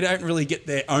 but then they don't really get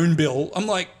their own bill. I'm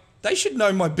like, they should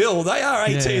know my bill. They are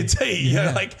AT&T.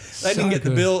 They didn't get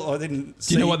the bill or didn't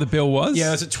see. Do you know what the bill was? Yeah,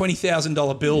 it was a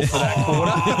 $20,000 bill for that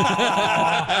quarter.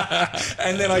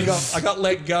 And then I got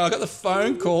let go. I got the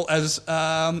phone call I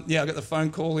got the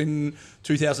phone call in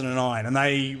 2009, and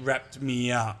they wrapped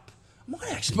me up.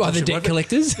 By the debt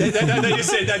collectors? They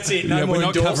just said, that's it. No more we're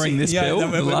not covering this bill.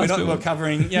 We're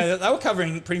covering. They were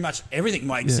covering pretty much everything,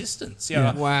 my existence.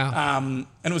 Wow. And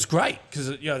it was great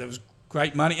because there was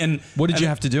great money. And What did you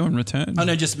have to do in return? I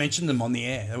know, just mention them on the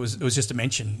air. It was just a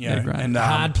mention, you know. great. And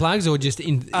Hard plugs or just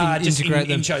integrate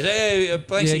them? in shows. Hey,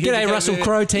 Banksy, G'day, Russell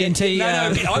Crowe, TNT.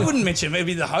 No, I wouldn't mention them. It'd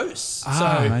be the hosts.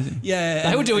 amazing. Yeah,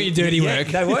 They would do all your dirty work.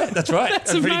 They were. That's right.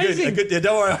 That's pretty amazing. good. Yeah,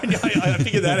 don't worry. I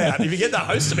figured that out. If you get the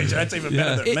host to mention, that's even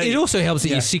better than me. It also helps that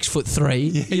you're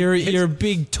 6'3". You're a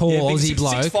big, tall Aussie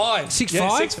bloke. 6'5". 6'5"? Yeah,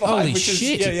 6'5", Holy which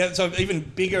shit! Yeah. So even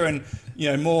bigger and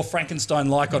more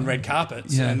Frankenstein-like on red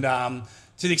carpets. Yeah. And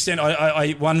to the extent,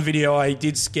 I one video I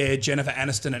did scare Jennifer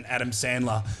Aniston and Adam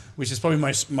Sandler, which is probably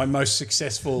my most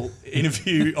successful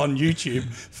interview on YouTube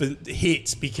for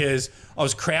hits, because I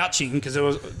was crouching, because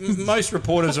most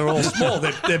reporters are all small.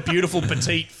 They're beautiful,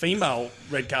 petite female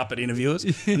red carpet interviewers,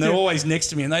 and they're always next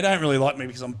to me, and they don't really like me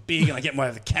because I'm big and I get in the way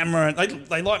of the camera. And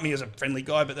they like me as a friendly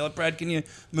guy, but they're like, Brad, can you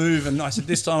move? And I said,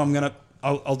 this time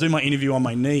I'll do my interview on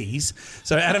my knees.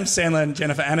 So Adam Sandler and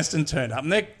Jennifer Aniston turned up,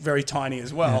 and they're very tiny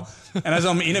as well. Yeah. And as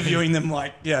I'm interviewing them,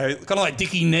 like, kind of like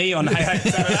Dickie Nee on Hey Hey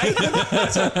Saturday,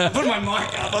 so I put my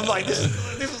mic up. I'm like, this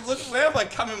is look, where have I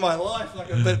come in my life? Like,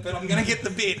 but I'm going to get the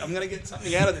bit. I'm going to get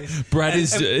something out of this. Brad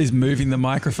is moving the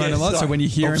microphone a lot, so when you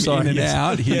hear him in and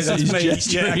out, he's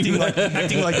gesturing.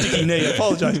 acting like Dickie Nee. I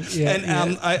apologise.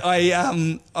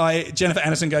 Jennifer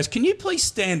Aniston goes, "Can you please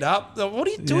stand up? What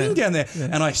are you doing down there?" Yeah.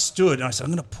 And I stood, and I said,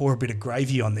 "I'm going to pour a bit of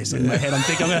gravy on this." In my head, I'm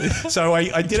thinking, so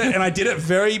I did it, and I did it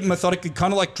very methodically,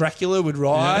 kind of like Dracula would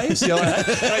rise. And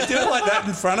I did it like that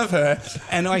in front of her,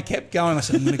 and I kept going. I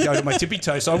said, "I'm going to go to my tippy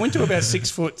toe." So I went to about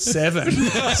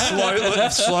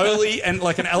 6'7", slowly, and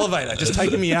like an elevator, just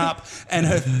taking me up. And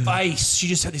her face, she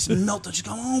just had this meltdown. She's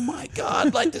going, "Oh my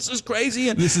God, like this is crazy!"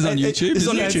 And this is on YouTube. This is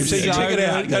on YouTube, so you can check it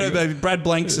out. Go to Brad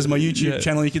Blanks is my YouTube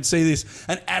channel. You can see this.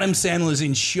 And Adam Sandler's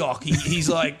in shock. He's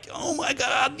like, "Oh my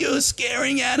God, you're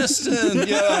scaring Aniston."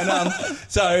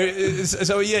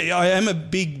 So I am a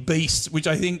big beast, which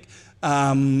I think.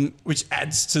 Which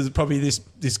adds to probably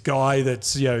this guy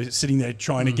that's sitting there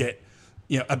trying to get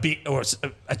a bit or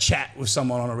a chat with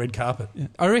someone on a red carpet. Yeah.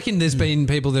 I reckon there's been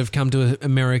people that have come to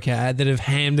America that have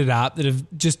hammed it up, that have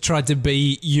just tried to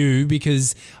be you,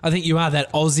 because I think you are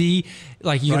that Aussie,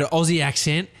 like you got an Aussie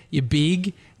accent, you're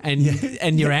big.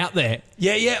 And you're out there.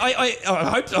 Yeah.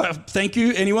 I hope. Thank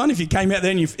you, anyone. If you came out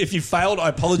there and if you failed, I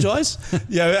apologise.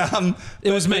 It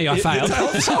was me. I failed.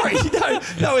 Sorry.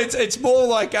 No. It's more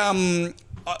like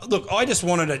look. I just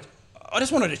wanted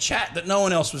a chat that no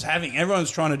one else was having. Everyone's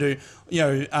trying to do.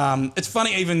 It's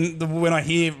funny. Even when I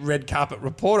hear red carpet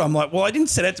reporter, I'm like, well, I didn't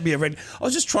set out to be a red. I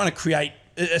was just trying to create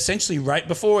essentially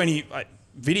before any.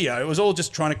 Video, it was all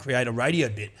just trying to create a radio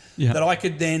bit that I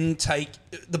could then take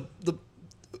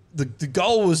the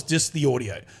goal was just the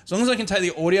audio. As long as I can take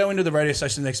the audio into the radio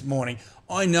station the next morning,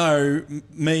 I know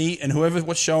me and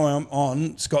what show I'm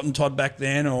on, Scott and Todd back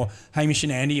then, or Hamish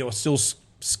and Andy, or still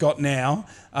Scott now,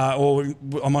 or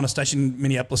I'm on a station in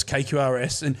Minneapolis,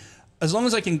 KQRS, and as long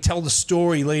as I can tell the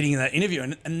story leading in that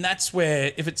interview, and that's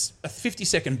where, if it's a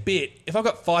 50-second bit, if I've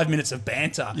got 5 minutes of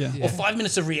banter or 5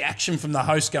 minutes of reaction from the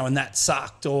host going, "That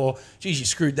sucked," or "Geez, you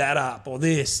screwed that up," or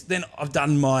this, then I've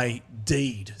done my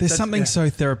deed. There's something so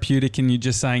therapeutic in you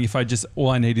just saying,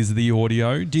 all I need is the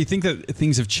audio. Do you think that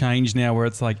things have changed now where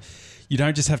it's like, you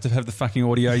don't just have to have the fucking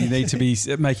audio. You need to be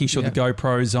making sure the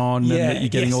GoPro's on and that you're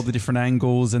getting all the different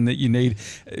angles, and that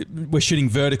we're shooting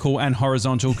vertical and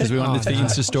horizontal because we want the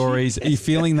Insta stories. Are you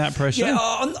feeling that pressure?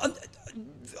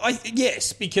 Yeah,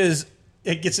 yes, because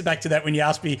it gets back to that when you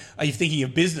ask me, are you thinking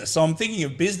of business? So I'm thinking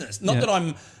of business. Not that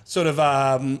I'm sort of,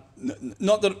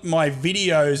 not that my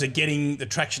videos are getting the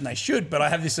traction they should, but I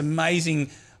have this amazing...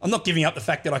 I'm not giving up the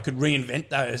fact that I could reinvent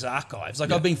those archives.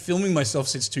 I've been filming myself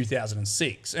since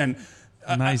 2006, and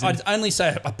I'd only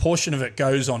say a portion of it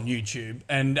goes on YouTube.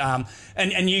 And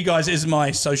you guys, as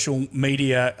my social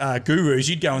media gurus,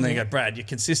 you'd go in there and go, "Brad, your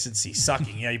consistency's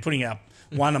sucking. You're putting up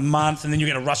one a month, and then you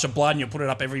get a rush of blood, and you'll put it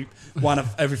up every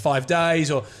 5 days."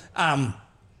 Or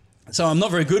so I'm not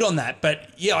very good on that.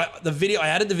 But I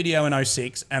added the video in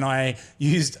 2006, and I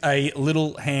used a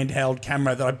little handheld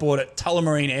camera that I bought at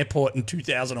Tullamarine Airport in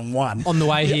 2001. On the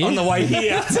way here? On the way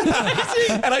here.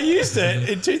 And I used it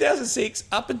in 2006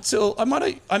 up until... I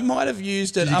might have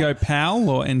used it... Did you go PAL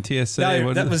or NTSC?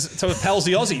 No, PAL's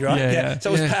the Aussie, right? Yeah.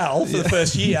 So it was PAL for the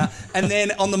first year. And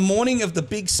then on the morning of the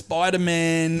big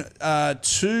Spider-Man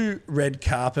 2 red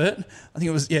carpet, I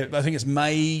think it's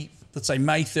May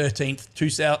 13th,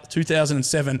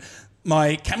 2007,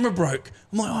 my camera broke.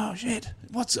 I'm like, oh, shit.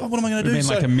 what am I going to You do? mean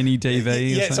like a mini DV? or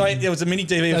Yeah, so something? there was a mini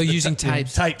DV. Oh, of the using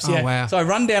tapes. Tapes, Oh, yeah. wow. So I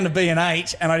run down to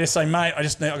B&H and I just say, mate, I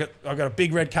got a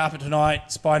big red carpet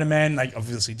tonight, Spider-Man. They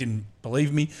obviously didn't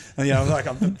believe me. And, you know,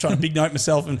 I'm trying to big note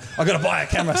myself and I got to buy a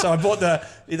camera. So I bought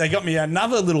they got me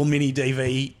another little mini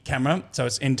DV camera. So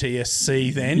it's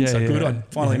NTSC then. Yeah, so yeah, good. yeah. I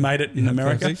finally made it in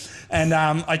America. perfect. And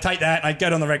I take that, I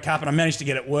go down the red carpet, I managed to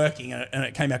get it working and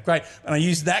it came out great. And I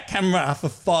used that camera for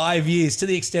 5 years to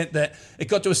the extent that it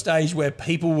got to a stage where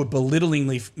people were belittling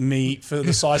me for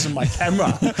the size of my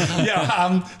camera.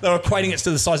 They were equating it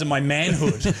to the size of my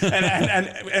manhood.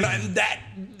 And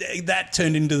that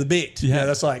turned into the bit. Yeah,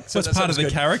 that's like... So it's part of the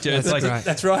good. character. It's like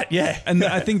That's right, yeah. And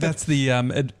I think that's the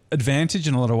advantage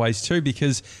in a lot of ways too,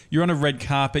 because you're on a red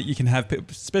carpet, you can have,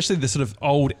 especially the sort of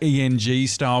old ENG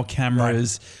style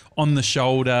cameras on the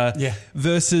shoulder,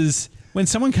 versus when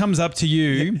someone comes up to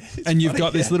you and you've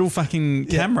got this little fucking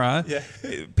camera,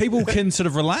 people can sort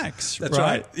of relax. That's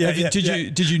right. Yeah,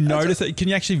 Did you notice that? Can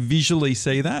you actually visually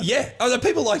see that? Yeah. Oh,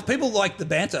 people like the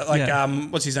banter. Like,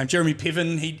 what's his name? Jeremy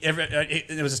Piven.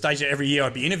 There was a stage that every year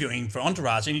I'd be interviewing for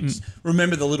Entourage, and he'd just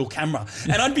remember the little camera,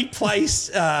 and I'd be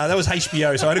placed. That was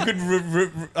HBO, so I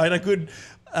had a good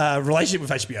relationship with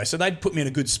HBO, so they'd put me in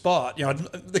a good spot. You know,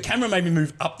 the camera made me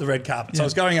move up the red carpet, so I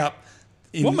was going up.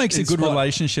 What makes a good spot.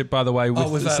 relationship, by the way,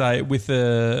 with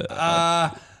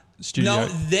the studio? No,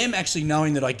 them actually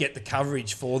knowing that I get the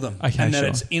coverage for them, Okay, and that sure.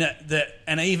 it's in it.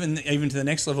 And even to the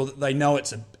next level, that they know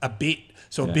it's a bit.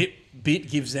 So a bit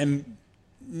gives them,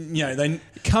 you know, they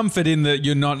comfort in that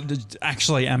you're not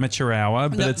actually amateur hour,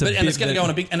 but it's a bit. And it's going to go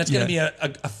on a big, and it's going to be a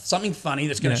something funny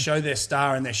that's going to Yeah. show their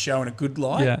star and their show in a good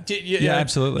light. Yeah.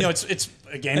 Absolutely. You know, it's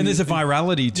again, And there's a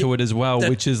virality to it as well,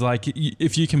 which is like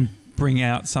if you can bring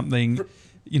out something,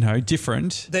 you know,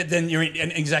 different. Then you're in,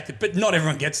 and exactly, but not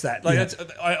everyone gets that. Like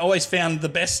I always found the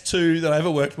best two that I ever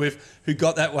worked with who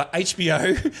got that were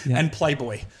HBO and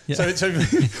Playboy. Yeah. So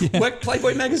work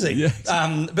Playboy magazine.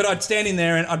 Yeah. But I'd stand in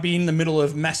there and I'd be in the middle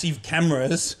of massive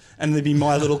cameras, and there'd be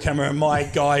my little camera and my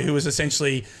guy who was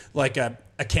essentially like a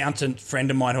accountant friend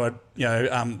of mine who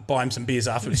I'd buy him some beers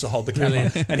afterwards to hold the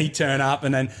camera, and he'd turn up.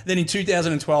 And then in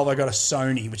 2012 I got a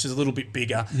Sony, which is a little bit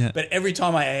bigger. Yeah. But every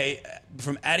time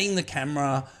from adding the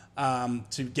camera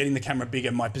to getting the camera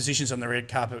bigger, my positions on the red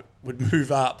carpet would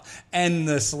move up, and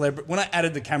the celebrity. When I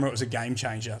added the camera, it was a game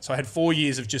changer. So I had 4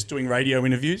 years of just doing radio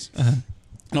interviews. And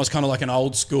I was kind of like an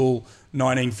old school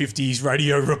 1950s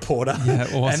radio reporter. Yeah,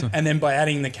 awesome. And then by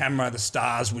adding the camera, the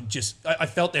stars would just... I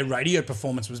felt their radio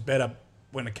performance was better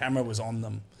when a camera was on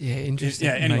them. Yeah, interesting.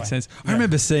 Yeah, anyway. Makes sense. I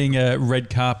remember seeing a red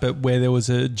carpet where there was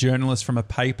a journalist from a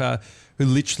paper who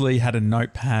literally had a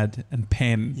notepad and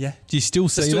pen. Yeah. Do you still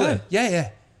see that?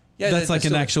 Yeah. That's like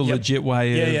an actual legit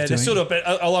way of Yeah, doing they sort it. of, but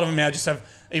a lot of them now just have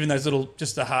even those little,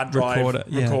 just the hard drive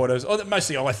recorders, or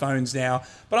mostly iPhones now.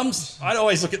 But I'd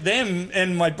always look at them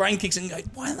and my brain kicks in and go,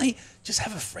 why don't they just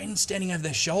have a friend standing over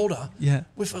their shoulder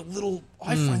with a little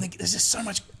iPhone? There's just so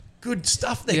much good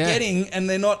stuff they're getting, and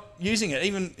they're not using it,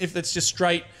 even if it's just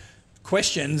straight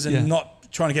questions and not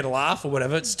trying to get a laugh or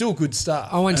whatever. It's still good stuff.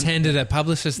 I once handed a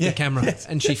publicist the camera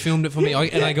and she filmed it for me,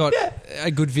 and I got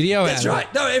a good video That's out of right.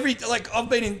 it. No, I've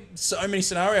been in so many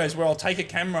scenarios where I'll take a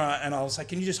camera and I'll say,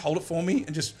 can you just hold it for me?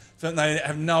 And just, they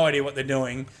have no idea what they're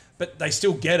doing, but they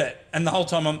still get it. And the whole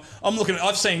time I'm looking at,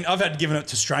 I've had given it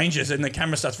to strangers and the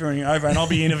camera starts veering over and I'll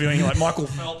be interviewing like Michael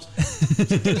Phelps.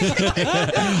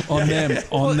 on them.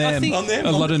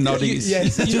 A lot of noddies.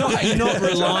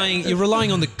 You're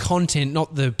relying on the content,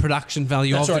 not the production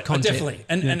value of the content. Definitely.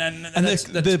 And that's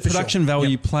the production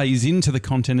value plays into the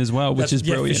content as well, which is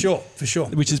brilliant. For sure.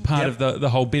 Which is part of the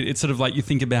whole bit. It's sort of like you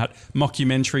think about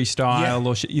mockumentary style,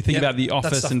 or you think about The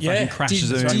Office and fucking Crash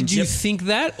Zoom. Did you think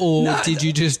that, or did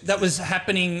you just... That was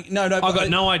happening... No. I got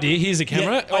no idea. Here's a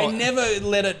camera. I never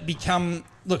let it become...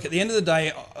 Look, at the end of the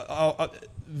day,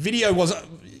 video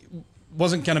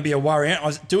wasn't going to be a worry. I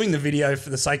was doing the video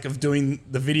for the sake of doing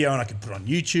the video, and I could put it on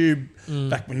YouTube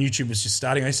back when YouTube was just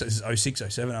starting. This is 06,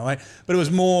 07, 08. But it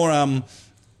was more...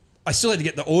 I still had to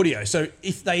get the audio. So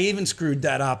if they even screwed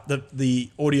that up, the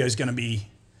audio is going to be...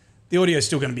 The audio is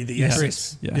still going to be the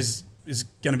essence. Is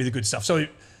going to be the good stuff. So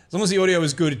as long as the audio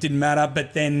was good, it didn't matter.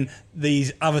 But then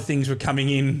these other things were coming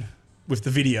in with the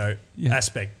video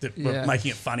aspect that were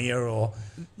making it funnier or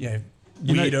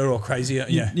weirder or crazier.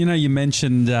 You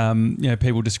mentioned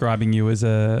people describing you as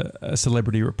a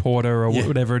celebrity reporter or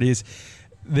whatever it is.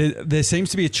 There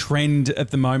seems to be a trend at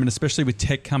the moment, especially with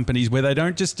tech companies, where they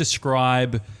don't just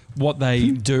describe what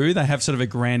they do. They have sort of a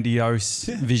grandiose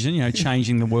vision,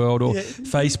 changing the world. Or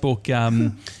Facebook,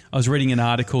 I was reading an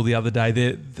article the other day.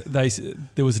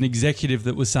 There was an executive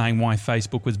that was saying why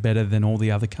Facebook was better than all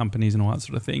the other companies and all that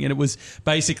sort of thing. And it was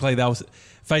basically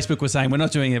Facebook was saying we're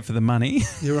not doing it for the money.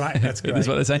 You're right. That's great. That's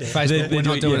what they're saying. Facebook, we're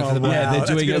not doing it for the money. Yeah, they're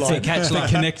doing it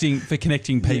Wow. for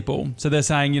connecting people. So they're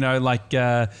saying,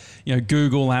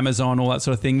 Google, Amazon, all that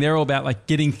sort of thing. They're all about like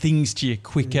getting things to you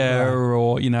quicker,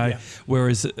 or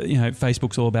whereas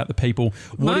Facebook's all about the people.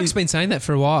 Mark's been saying that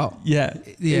for a while. Yeah,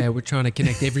 We're trying to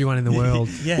connect everyone in the world.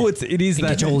 Yeah. Well, it is And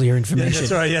that. get all your information.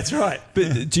 That's right.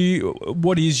 But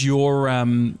what is your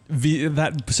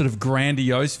that sort of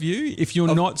grandiose view? If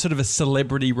you're not sort of a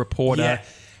celebrity reporter,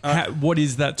 what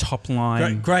is that top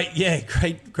line? Great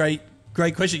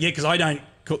question. Yeah, because I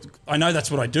know that's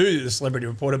what I do, the celebrity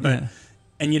reporter, but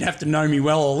and you'd have to know me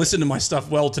well or listen to my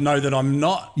stuff well to know that I'm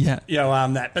not.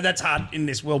 That. But that's hard in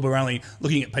this world. We're only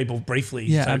looking at people briefly.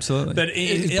 Yeah, absolutely. But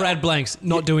It's Brad Blanks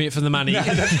not doing it for the money.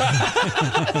 That's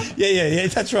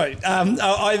right.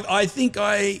 I think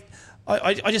I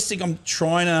just think I'm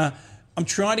trying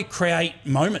to create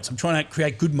moments. I'm trying to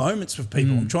create good moments with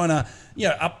people. I'm trying to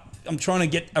I'm trying to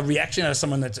get a reaction out of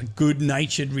someone that's a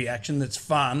good-natured reaction, that's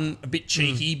fun, a bit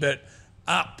cheeky, but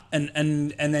up,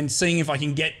 and then seeing if I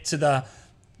can get to the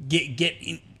get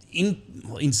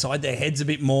inside their heads a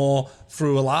bit more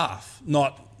through a laugh.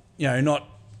 Not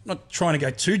trying to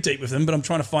go too deep with them, but I'm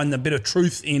trying to find the bit of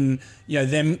truth in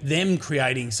them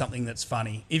creating something that's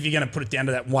funny. If you're going to put it down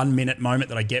to that 1 minute moment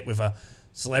that I get with a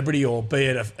celebrity, or be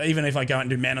it even if I go out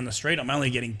and do Man on the Street, I'm only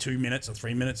getting 2 minutes or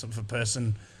 3 minutes of a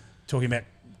person talking about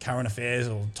current affairs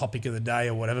or topic of the day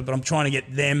or whatever, but I'm trying to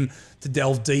get them to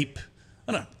delve deep.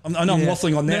 I know I'm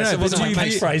waffling on there, so it wasn't my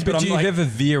catchphrase, but do you ever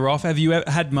veer off? Have you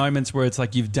ever had moments where it's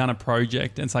like you've done a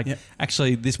project and it's like,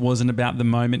 actually, this wasn't about the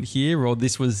moment here, or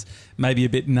this was maybe a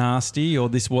bit nasty, or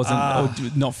this wasn't, or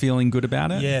not feeling good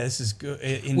about it? Yeah, this is good.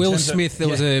 Will Smith, there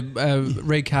was a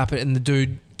red carpet and the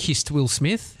dude kissed Will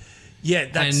Smith. Yeah,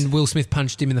 and Will Smith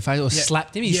punched him in the face or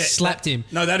slapped him. He slapped him.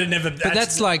 No, that'd never. But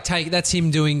that's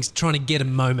him trying to get a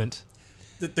moment.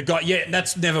 The guy,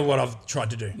 that's never what I've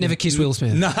tried to do. Never kiss Will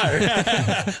Smith. No,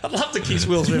 I'd love to kiss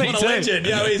Will Smith. What a legend!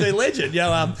 He's a legend.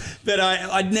 But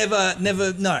I'd never.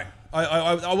 No,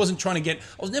 I wasn't trying to get.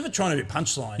 I was never trying to do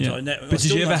punchlines. Yeah. But did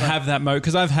you ever have that moment?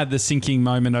 Because I've had the sinking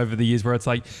moment over the years where it's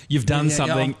like you've done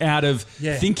something out of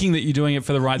thinking that you're doing it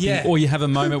for the right thing, or you have a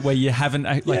moment where you haven't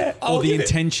or the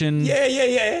intention.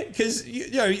 Because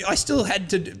I still had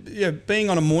to.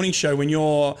 Being on a morning show when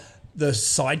you're the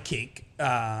sidekick.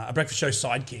 A breakfast show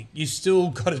sidekick, you still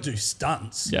got to do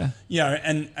stunts.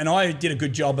 And I did a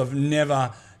good job of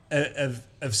never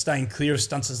of staying clear of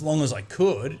stunts as long as I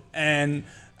could. And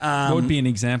what would be an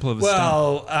example of a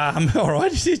stunt? All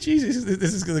right, Jesus,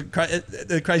 this is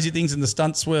the crazy things, and the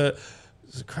stunts were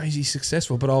crazy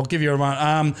successful. But I'll give you a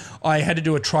run. I had to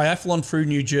do a triathlon through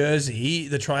New Jersey.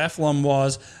 The triathlon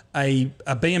was a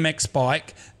BMX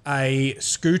bike, a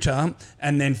scooter,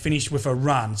 and then finished with a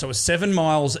run. So it was 7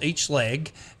 miles each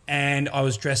leg, and I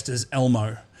was dressed as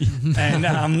Elmo.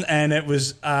 and it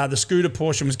was the scooter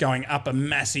portion was going up a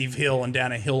massive hill and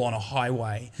down a hill on a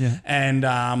highway.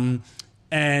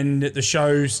 And the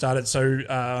show started.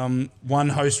 So one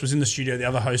host was in the studio, the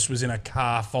other host was in a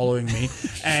car following me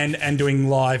and doing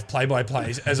live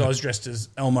play-by-plays as I was dressed as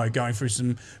Elmo, going through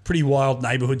some pretty wild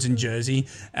neighbourhoods in Jersey.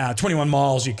 21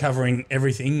 miles, you're covering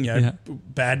everything,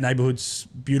 bad neighbourhoods,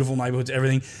 beautiful neighbourhoods,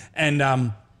 everything. And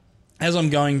as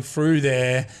I'm going through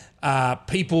there,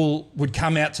 people would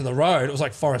come out to the road. It was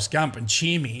like Forrest Gump, and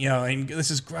cheer me, and this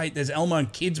is great. There's Elmo,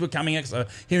 and kids were coming out, so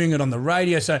hearing it on the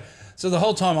radio. So the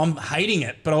whole time I'm hating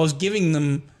it, but I was giving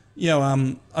them,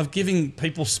 I'm giving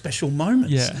people special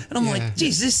moments. Yeah. And I'm like,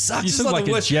 geez, this sucks. You sound like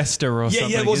a jester or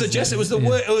something. Yeah, it was a jester. It was the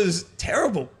word. It was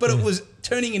terrible, but it was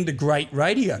turning into great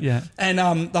radio. Yeah. And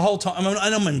the whole time,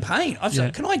 I'm in pain. I was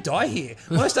like, can I die here?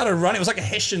 When I started running, it was like a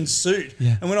Hessian suit.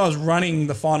 Yeah. And when I was running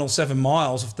the final 7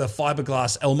 miles with the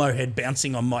fiberglass Elmo head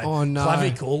bouncing on my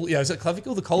clavicle, is it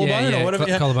clavicle, the collarbone or whatever?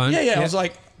 Collarbone. Yeah. I was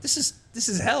like, this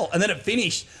is hell. And then it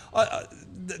finished.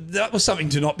 That was something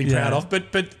to not be proud of,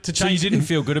 but to change. So you didn't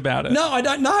feel good about it? No, I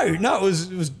don't know. No, it was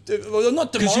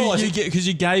not demoralising. Because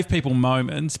you gave people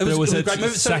moments, but it was a great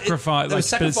sacrifice.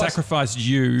 But it sacrificed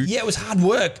you. Yeah, it was hard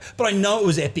work, but I know it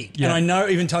was epic, and I know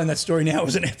even telling that story now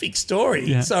was an epic story.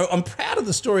 Yeah. So I'm proud of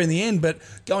the story in the end, but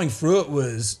going through it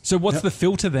was. So what's the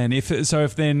filter then? If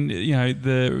then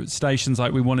the station's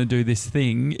like, we want to do this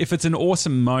thing. If it's an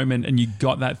awesome moment and you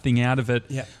got that thing out of it,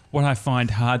 what I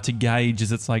find hard to gauge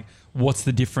is it's like, what's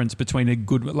the difference between a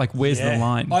good, like, where's the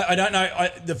line? I don't know.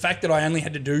 The fact that I only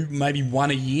had to do maybe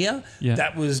one a year,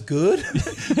 that was good.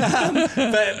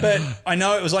 But I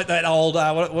know it was like that old,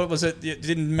 what was it?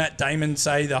 Didn't Matt Damon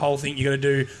say the whole thing, you got to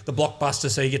do the blockbuster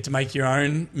so you get to make your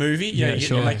own movie? You get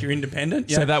to make your independent.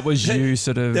 So that was you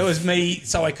sort of... That was me,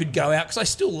 so I could go out, because I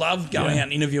still love going out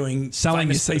and interviewing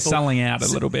famous people. Selling out a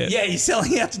little bit. Yeah, you're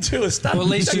selling out to do a stuff. Well, at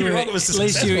least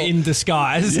you're in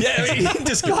disguise. Yeah, in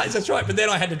disguise, that's right. But then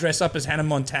I had to dress up as Hannah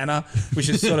Montana, which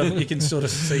is sort of, you can sort of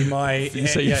see my... your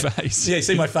face. Yeah,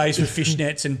 see my face with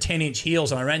fishnets and 10-inch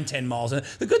heels, and I ran 10 miles. And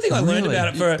the good thing I learned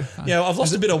about it I've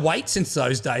lost a bit of weight since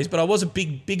those days, but I was a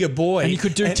bigger boy. And you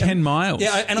could do 10 miles.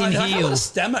 Yeah, and I had a lot of heels.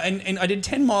 stamina, and I did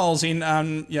 10 miles in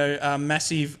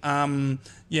massive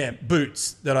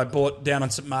boots that I bought down on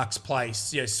St Mark's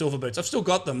Place, silver boots. I've still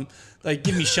got them. They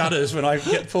give me shudders when I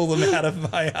pull them out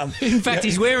of my... In fact,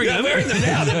 he's wearing them. I'm wearing them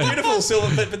now. They're beautiful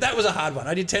silver, but that was a hard one.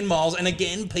 I did 10 miles, and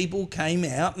again, people came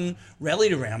out and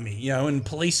rallied around me, and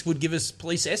police would give us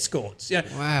police escorts.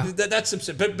 Wow. That's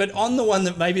absurd. But on the one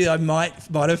that maybe I might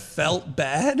have felt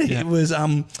bad, it was...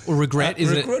 or regret,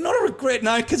 is it? Not a regret,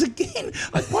 no, because again,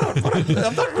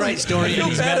 I'm not Great story. I feel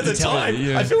He's bad about at the to tell time.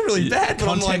 it, I feel really bad, but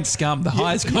Content I'm like... scum, the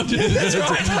highest content. That's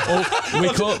right. We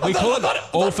call it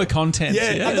all for content.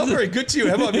 Yeah, I'm not very good to you,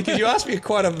 am I? Because you asked me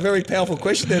quite a very powerful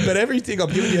question there, but everything I'm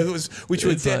giving you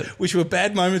which were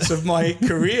bad moments of my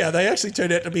career, they actually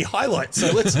turned out to be highlights.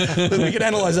 So we can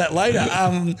analyse that later.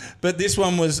 But this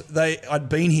one was I'd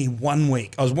been here 1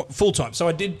 week. I was full time, so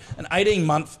I did an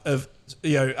 18-month of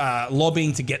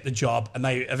lobbying to get the job, and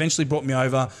they eventually brought me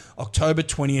over October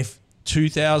 20th,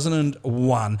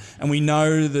 2001, and we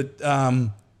know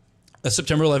that.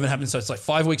 September 11 happened, so it's like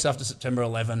 5 weeks after September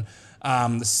 11.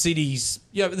 The city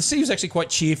was actually quite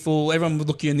cheerful. Everyone would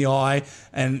look you in the eye,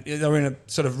 and they were in a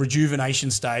sort of rejuvenation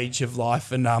stage of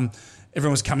life, and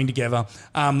everyone was coming together.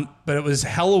 But it was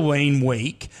Halloween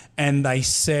week, and they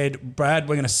said, Brad,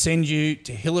 we're going to send you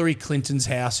to Hillary Clinton's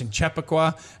house in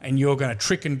Chappaqua, and you're going to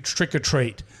trick or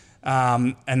treat.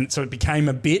 And so it became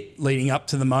a bit leading up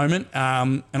to the moment.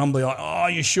 And I'm like, oh,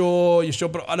 you sure?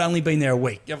 But I'd only been there a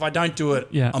week. If I don't do it,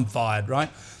 I'm fired, right?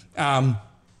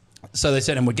 So they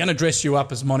said, and we're going to dress you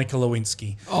up as Monica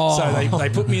Lewinsky. Oh. So they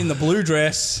put me in the blue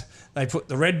dress. They put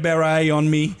the red beret on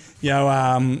me.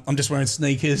 I'm just wearing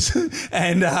sneakers,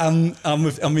 and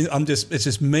it's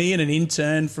just me and an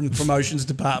intern from promotions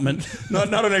department. Not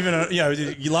even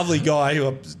your lovely guy who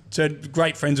I've turned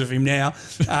great friends with him now.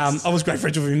 I was great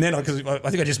friends with him then because I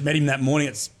think I just met him that morning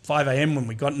at 5 a.m. when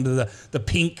we got into the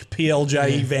pink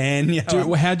PLJ van.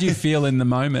 Dude, how do you feel in the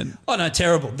moment? Oh no,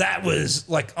 terrible. That was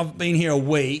like I've been here a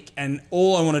week, and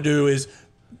all I want to do is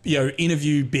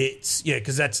interview bits,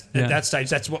 because at that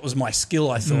stage, that's what was my skill,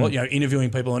 I thought,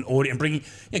 interviewing people and audio and bringing,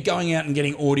 going out and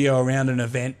getting audio around an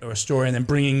event or a story and then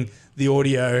bringing the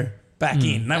audio back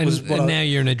in. That was what now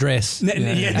you're in a dress. Now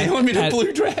I'm in a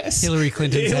blue dress. Hillary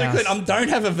Clinton's house. I don't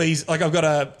have a visa. Like I've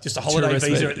got just a holiday Tourist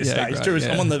visa at this stage. great, Tourist.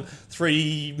 I'm on the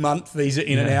 3-month visa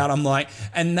in and out. I'm like,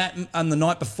 and the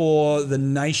night before, the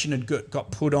Nation had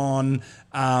got put on...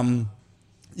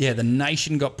 the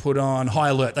Nation got put on high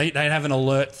alert. They have an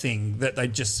alert thing that they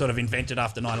just sort of invented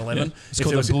after 9/11. Yeah. It's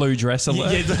called the blue dress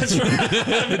alert. Yeah, that's right.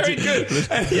 Very good.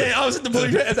 And I was at the blue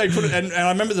dress, and they put it. And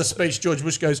I remember the speech. George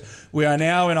Bush goes, "We are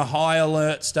now in a high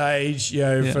alert stage,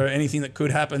 for anything that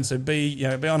could happen. So be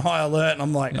on high alert." And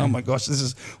I'm like, oh my gosh, this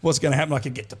is what's going to happen. I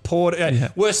could get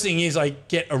deported. Worst thing is I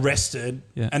get arrested,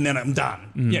 and then I'm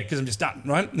done. Because I'm just done,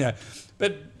 right? Yeah,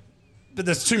 but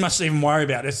there's too much to even worry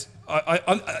about. It's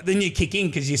then you kick in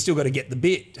because you still got to get the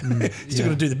bit. Still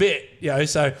got to do the bit.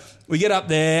 So we get up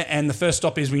there, and the first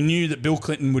stop is we knew that Bill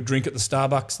Clinton would drink at the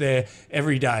Starbucks there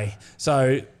every day.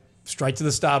 So straight to the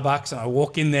Starbucks, and I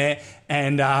walk in there,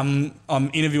 and I'm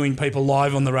interviewing people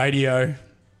live on the radio.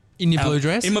 In your blue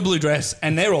dress? In my blue dress,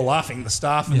 and they're all laughing, the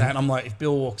staff and that. And I'm like, if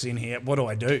Bill walks in here, what do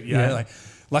I do?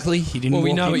 Luckily, he didn't. Well, we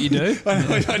walk know in. what you do. I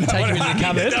know Take him in the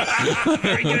cupboard.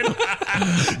 Very good.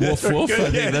 Woof woof. I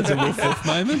think that's a woof woof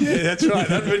moment. Yeah, that's right.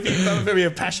 That would be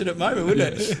a passionate moment,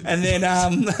 wouldn't it? And then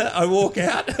I walk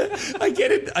out. I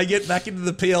get back into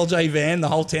the PLJ van. The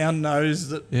whole town knows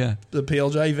that the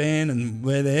PLJ van, and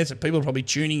we're there, so people are probably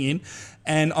tuning in.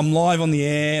 And I'm live on the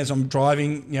air as I'm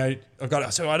driving.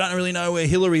 So I don't really know where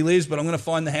Hillary lives, but I'm going to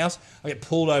find the house. I get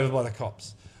pulled over by the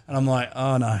cops, and I'm like,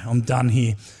 oh no, I'm done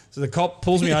here. So the cop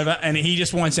pulls me over, and he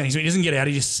just winds down. He doesn't get out.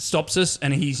 He just stops us,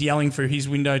 and he's yelling through his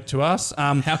window to us.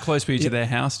 How close were you to their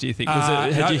house, do you think?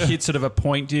 Had you hit sort of a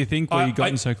point, do you think, where you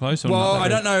gotten so close? Or I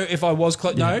don't know if I was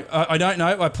close. No, I don't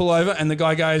know. I pull over, and the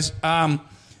guy goes,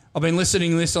 I've been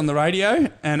listening to this on the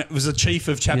radio, and it was the chief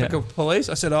of Chappaqua Police.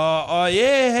 I said, how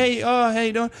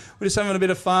you doing? We're just having a bit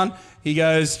of fun. He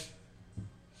goes,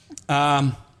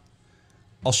 I'll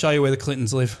show you where the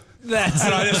Clintons live. That's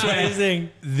amazing.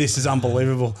 This is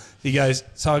unbelievable. He goes,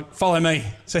 so follow me.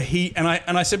 So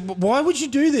I said, but why would you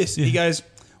do this? He goes,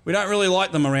 we don't really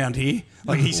like them around here.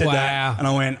 Like he said that. And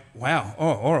I went, wow,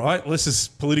 all right. Well, this is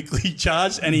politically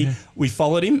charged. And we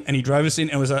followed him, and he drove us in.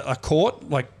 It was a court,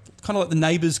 like kind of like the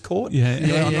Neighbours Court.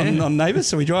 On Neighbours.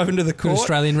 So we drive into the court. Good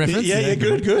Australian reference. Yeah,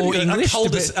 good. Or English.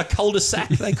 A cul-de-sac,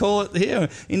 they call it here,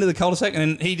 into the cul-de-sac. And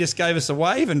then he just gave us a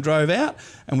wave and drove out.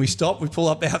 And we stopped. We pull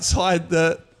up outside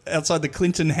the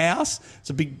Clinton house. It's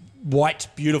a big, white,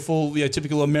 beautiful,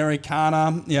 typical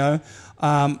Americana,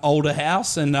 older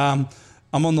house. And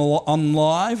I'm on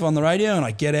live on the radio, and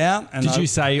I get out. And Did you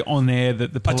say on there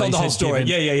that the police? I told the whole story.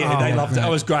 Yeah. They loved it. It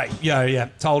was great. Yeah.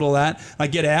 Told all that. I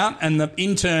get out, and the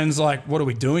intern's like, "What are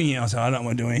we doing here?" I said, "I don't know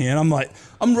what we're doing here." And I'm like,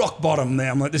 I'm rock bottom now.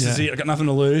 I'm like, this is it. I got nothing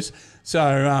to lose. So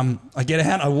I get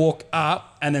out, I walk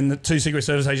up, and then the 2 Secret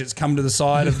Service agents come to the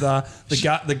side of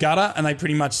the gutter, and they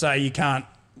pretty much say you can't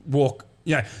walk.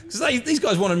 Because these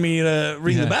guys wanted me to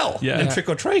ring the bell and trick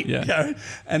or treat.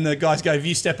 And the guys go, if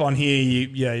you step on here,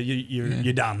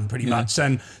 you're done pretty much.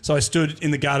 And so I stood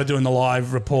in the gutter doing the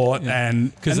live report,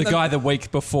 and because the guy the week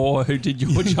before who did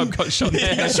your job got shot in the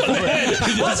head.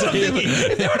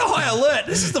 If they're on a high alert,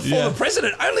 this is the former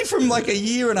president, only from like a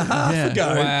year and a half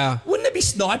ago. Wow. Wouldn't there be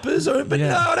snipers? No,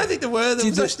 I don't think there were. There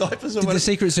was no snipers. Did the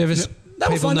Secret Service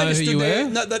people know who you were?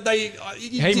 No,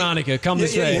 hey, Monica, come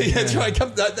this way. Yeah, that's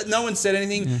right. No one said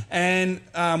anything, and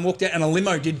walked out, and a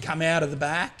limo did come out of the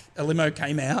back. A limo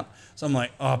came out, so I'm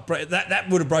like, that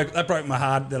would have broke my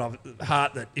heart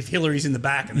that if Hillary's in the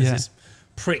back and there's this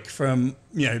prick from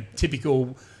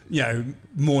typical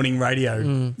morning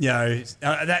radio,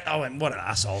 that I went, what an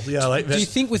asshole. Do you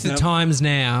think with the times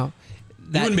now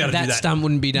that stunt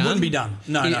wouldn't be done? Wouldn't be done.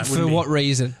 No. For what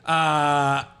reason?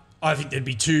 I think there'd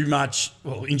be too much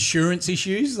insurance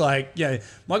issues. Like,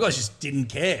 my guys just didn't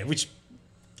care, which,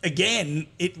 again,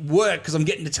 it worked because I'm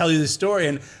getting to tell you this story,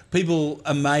 and people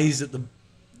amazed at the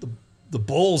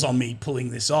balls on me pulling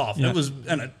this off. Yeah. It was,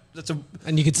 that's a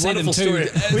and you could send them story.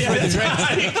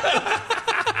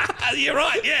 You're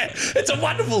right, yeah. It's a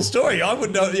wonderful story. I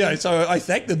would know, so I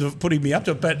thank them for putting me up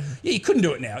to it. But, you couldn't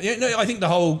do it now. I think that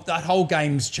whole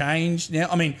game's changed now.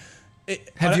 I mean,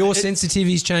 have your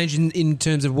sensitivities changed in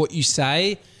terms of what you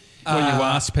say? When you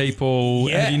ask people,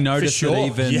 have you noticed that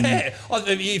even? Yeah,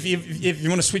 if you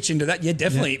want to switch into that,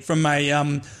 definitely. Yeah. From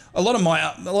a lot of my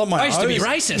I used to be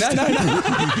racist. No.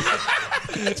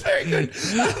 That's very good.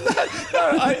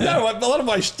 No, a lot of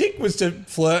my shtick was to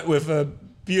flirt with a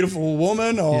beautiful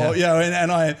woman, or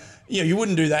and I, you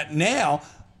wouldn't do that now.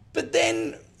 But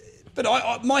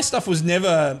my stuff was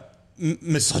never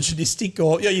misogynistic,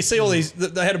 or you see all these.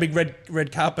 They had a big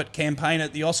red carpet campaign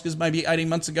at the Oscars maybe 18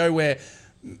 months ago where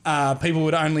people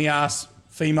would only ask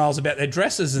females about their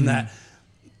dresses and that.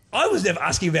 I was never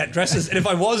asking about dresses, and if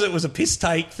I was, it was a piss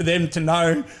take for them to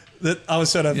know that I was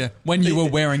sort of when you were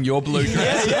wearing your blue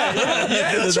dress.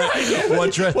 That's right. Yeah.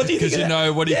 What dress? What do you think?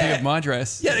 Because what do you think of my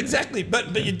dress? Yeah, exactly.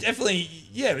 But you definitely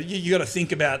you got to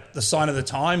think about the sign of the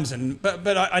times,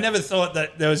 but I never thought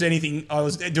that there was anything I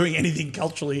was doing anything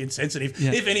culturally insensitive.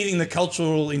 Yeah. If anything, the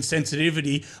cultural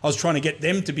insensitivity, I was trying to get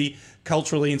them to be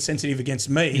culturally insensitive against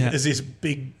me as this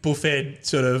big buffhead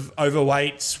sort of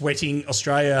overweight, sweating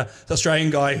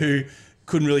Australian guy who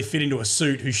couldn't really fit into a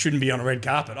suit, who shouldn't be on a red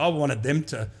carpet. I wanted them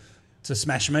to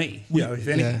smash me, if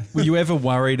anything. Yeah. Were you ever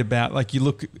worried about, like, you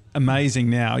look amazing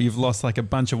now, you've lost like a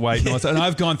bunch of weight, and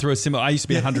I've gone through a similar, I used to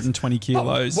be 120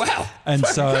 kilos. Oh, wow. And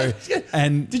so,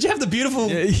 and did you have the beautiful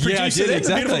producer I did, there,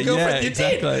 exactly, the beautiful girlfriend? You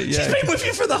did. She's been with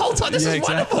you for the whole time. This is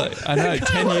exactly. wonderful. I know,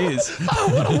 10 years. Oh,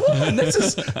 what a woman.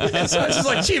 So it's just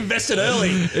like she invested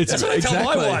early. That's what I tell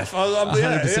my wife.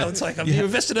 It's like, you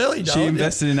invested early, darling. She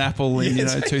invested in Apple in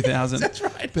 2000. That's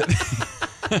right.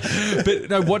 But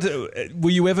no, what were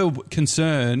you ever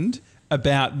concerned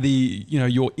about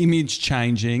your image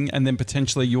changing and then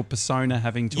potentially your persona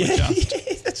having to adjust?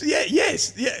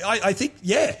 I think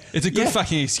it's a good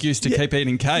fucking excuse to keep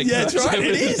eating cake. Yeah, that's right.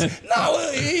 It is. No,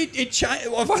 it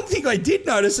changed. Well, one thing I did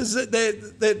notice is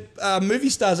that movie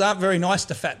stars aren't very nice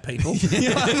to fat people.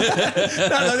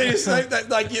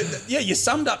 You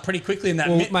summed up pretty quickly in that.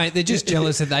 Well, mate, they're just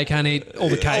jealous that they can't eat all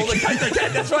the cake. All the cake they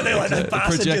can. That's right. They're like that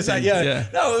bastard.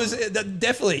 No, it was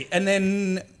definitely. And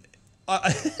then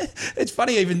it's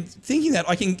funny even thinking that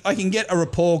I can get a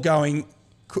rapport going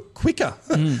quicker.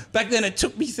 Back then it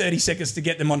took me 30 seconds to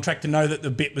get them on track to know that the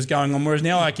bit was going on, whereas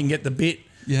now I can get the bit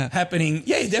happening.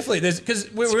 Yeah, definitely. Because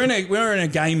we're in a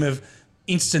game of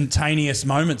instantaneous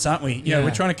moments, aren't we? You know,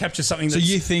 we're trying to capture something. So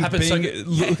you think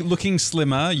looking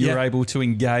slimmer, you're able to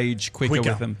engage quicker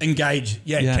with them? Engage,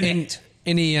 connect.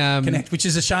 Connect, which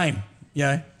is a shame.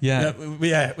 Yeah.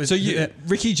 So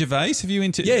Ricky Gervais, have you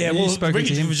into? Well,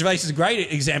 Ricky Gervais is a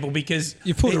great example because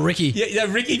you pulled a Ricky.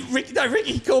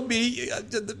 Ricky called me.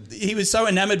 He was so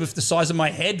enamoured with the size of my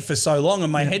head for so long,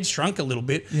 and my head shrunk a little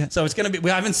bit. Yeah. So it's going to be. We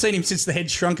haven't seen him since the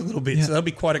head shrunk a little bit. So that'll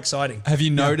be quite exciting. Have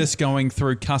you noticed going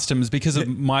through customs because of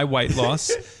my weight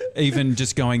loss? Even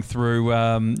just going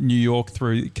through New York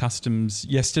through customs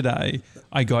yesterday,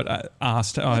 I got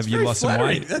asked, have you lost some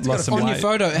weight? On your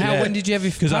photo. When did you have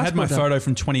your Because I had my photo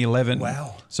from 2011.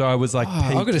 Wow. So I was like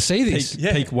I've got to see this.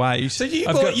 Peak weight. So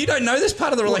you don't know this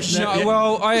part of the relationship?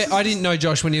 No, I didn't know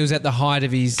Josh when he was at the height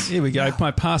of his... Here we go. Wow.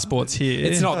 My passport's here.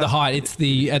 It's not the height. It's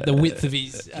at the width of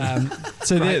his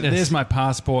So there's my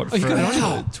passport for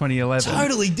 2011.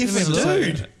 Totally different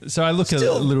dude. So I look a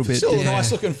little bit... Still a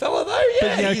nice looking fella though.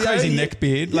 Yeah. But, crazy neck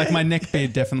beard. Like my neck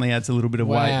beard definitely adds a little bit of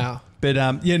weight. But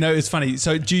it's funny.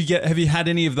 So have you had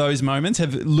any of those moments?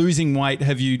 Losing weight?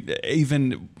 Have you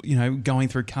even going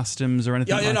through customs or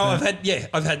anything?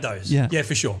 I've had those. Yeah,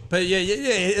 for sure. But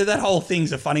that whole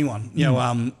thing's a funny one.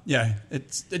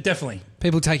 It's definitely.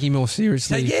 People take you more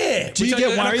seriously. Do you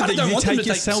get worried that you take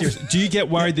yourself? Do you get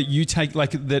worried that you take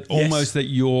that almost that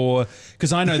you're?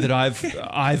 Because I know that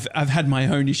I've had my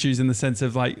own issues in the sense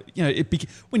of when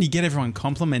you get everyone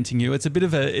complimenting you, it's a bit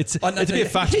of a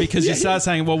fucked because you start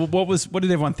saying, well, what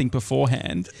did everyone think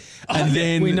beforehand? And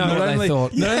then we know what they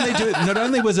thought. Not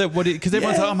only was it because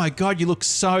everyone's like, oh my God, you look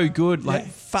so good. Like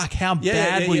fuck, how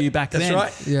bad were you back then? That's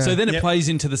right. Yeah. So then it plays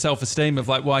into the self-esteem of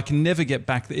like, well, I can never get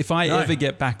back there. If I ever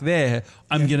get back there,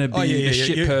 I'm going to be the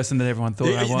shit person that everyone thought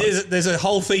I was. There's a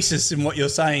whole thesis in what you're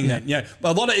saying. That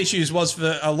a lot of issues was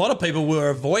for a lot of people were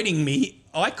avoiding me,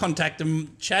 eye contact,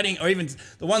 them chatting, or even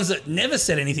the ones that never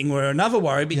said anything were another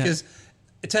worry because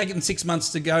it taken 6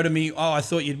 months to go to me. Oh, I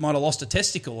thought you might have lost a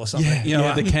testicle or something. They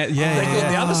got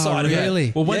the other side of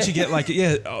it. Well, once you get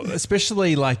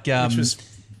especially like which was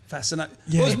fascinating.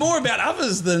 Well, it was more about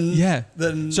others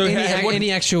than So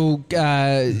any actual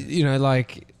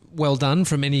well done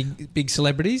from any big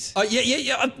celebrities? I'm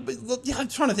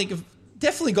trying to think of.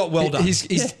 Definitely got well done.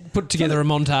 He's put together a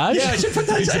montage. Yeah, I should put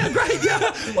those out. Great. Yeah.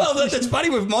 Well, that's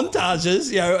funny with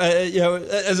montages.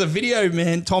 As a video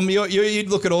man, Tom, you'd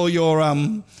look at all your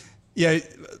all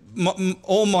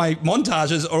my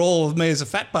montages are all of me as a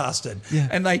fat bastard,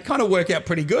 and they kind of work out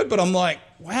pretty good. But I'm like,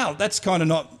 wow, that's kind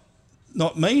of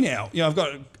not me now. I've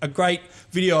got a great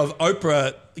video of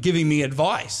Oprah giving me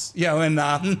advice.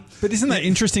 But isn't that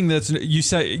interesting that you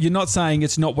say you're not saying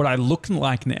it's not what I look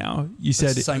like now. You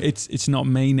said it's not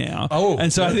me now. Oh,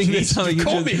 and so I think that's something you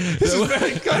called me. This is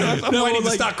very good. I'm waiting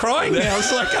to start crying now.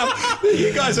 It's like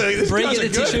you guys are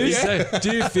good. Tissues. So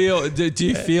do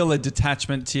you feel a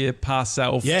detachment to your past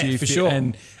self? Yeah, for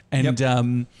sure.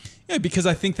 Because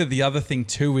I think that the other thing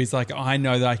too is like I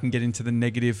know that I can get into the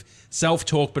negative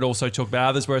self-talk, but also talk about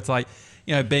others where it's like,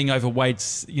 being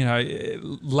overweight's,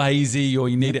 lazy, or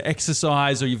you need to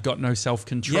exercise, or you've got no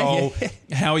self-control.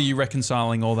 How are you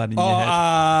reconciling all that in your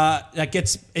head?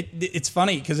 It's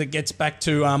funny because it gets back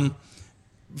to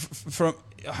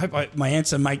I hope my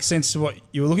answer makes sense to what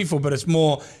you were looking for, but it's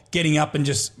more getting up and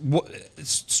just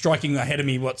striking ahead of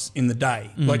me what's in the day,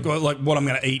 like what I'm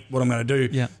going to eat, what I'm going to do.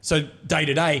 Yeah. So day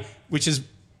to day, which is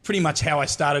pretty much how I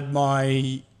started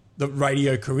the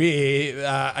radio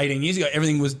career 18 years ago.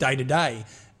 Everything was day to day,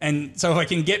 and so if I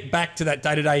can get back to that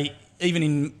day to day, even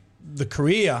in the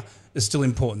career, is still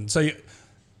important. So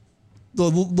the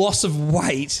loss of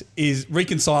weight is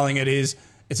reconciling it is.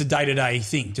 It's a day-to-day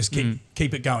thing. Just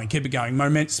keep it going.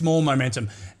 Small momentum.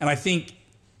 And I think,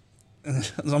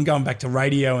 as I'm going back to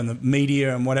radio and the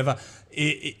media and whatever,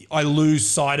 I lose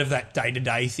sight of that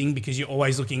day-to-day thing because you're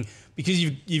always looking, because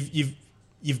you've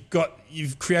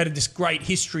created this great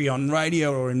history on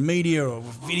radio or in media or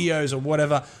videos or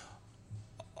whatever.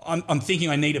 I'm thinking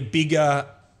I need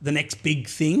the next big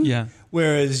thing. Yeah.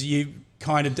 Whereas you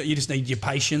just need your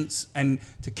patience and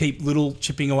to keep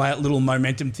chipping away at little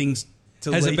momentum things.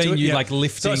 Has it been you like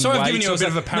lifting? So I've given you a bit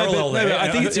of a parallel there.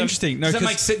 I think it's interesting. Does that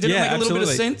make sense? Did it make a little bit of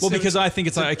sense? Well, because I think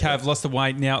it's like, okay, I've lost the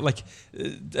weight now. Like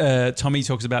Tommy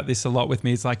talks about this a lot with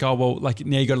me. It's like, oh well, like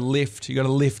now you got to lift.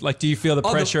 Like, do you feel the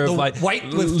pressure of like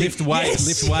lift weight? Yes.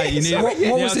 Lift weight.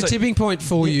 What was the tipping point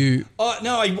for you? Oh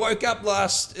no, I woke up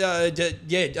last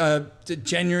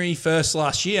January 1st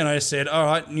last year, and I just said, all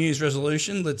right, New Year's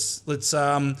resolution. Let's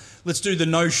do the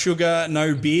no sugar,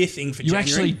 no beer thing for January.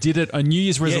 You actually did it, a New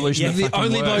Year's resolution. Yeah, that The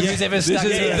only bloke who's ever stuck to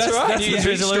that's right. New Year's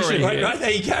resolution. Right,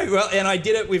 there you go. Well, and I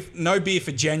did it with no beer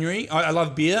for January. I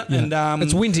love beer, and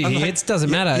It's winter here. It doesn't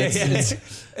matter. Yeah.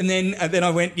 And then I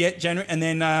went January, and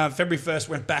then February 1st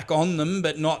went back on them,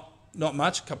 but not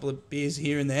much. A couple of beers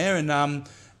here and there,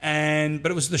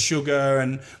 but it was the sugar.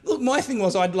 And look, my thing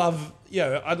was I'd love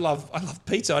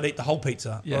pizza. I'd eat the whole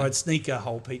pizza, or I'd sneak a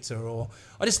whole pizza, or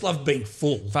I just love being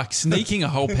full. Fuck, sneaking a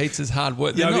whole pizza is hard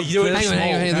work. Yeah, but you do it- Hang on.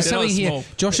 They're There's something not here. small.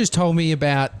 Josh has told me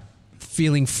about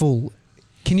feeling full.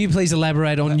 Can you please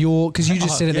elaborate on because you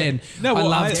just said it then. No, I well,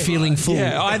 loved feeling full.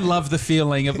 Yeah, I love the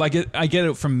feeling of like I get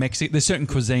it from Mexico. There's certain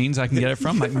cuisines I can get it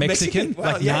from, like Mexican,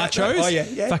 Well, like yeah, nachos, oh,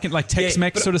 yeah. fucking like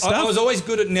Tex-Mex but sort of stuff. I was always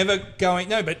good at never going.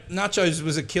 No, but nachos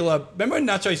was a killer. Remember when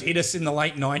nachos hit us in the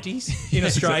late 90s in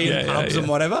Australian pubs and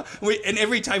whatever? And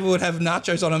every table would have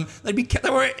nachos on them. They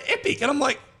were epic, and I'm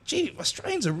like, gee,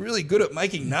 Australians are really good at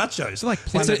making nachos. It's like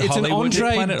It's Planet an Hollywood.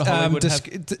 entree. Planet Hollywood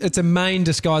It's a main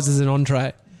disguised as an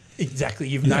entree. Exactly,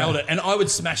 you've nailed it. And I would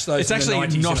smash those. It's in the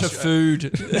actually 90s not in a Australia.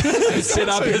 food. It's set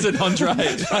up as an entree.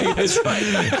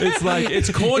 It's like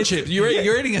it's corn chips. You're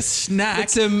eating a snack.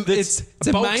 It's a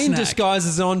bulk main snack. disguised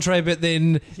as an entree, but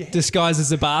then disguised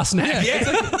as a bar snack.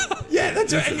 Yeah,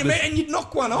 that's right. And you'd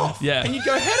knock one off. Yeah. And you'd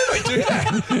go, how did I do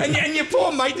that? and your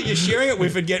poor mate that you're sharing it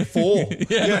with would get 4.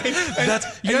 Yeah.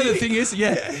 The thing is,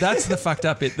 that's the fucked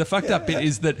up bit. The fucked up bit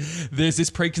is that there's this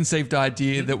preconceived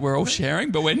idea that we're all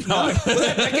sharing, but we're not. Well,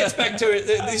 that gets back to it.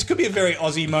 This could be a very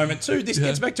Aussie moment too. This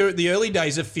gets back to the early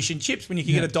days of fish and chips when you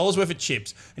could get $1 worth of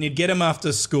chips and you'd get them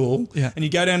after school and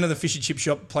you'd go down to the fish and chip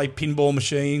shop, play pinball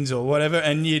machines or whatever,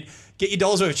 and you'd get your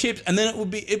 $1 worth of chips, and then it would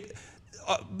be...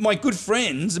 my good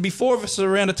friends, there'd be 4 of us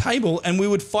around a table, and we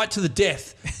would fight to the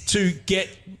death to get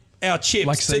our chips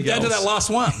Like to down to seagulls. that last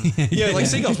one. Like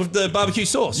seagulls with the barbecue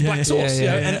sauce, black sauce.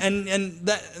 And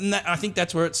that I think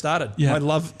that's where it started. Yeah. My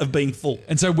love of being full.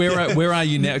 And so where are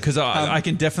you now? Because I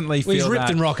can definitely feel He's ripped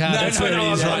that. and rock hard. That's where he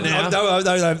is right now.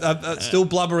 No, still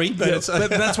blubbery, but it's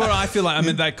But that's where I feel like I'm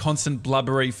in that constant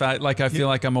blubbery fat. Like I feel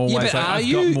like I'm always Yeah, but like are I've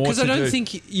you? got more Because to I don't do.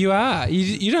 think you are.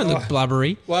 You don't look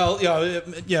blubbery. well,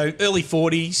 early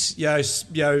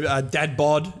 40s, dad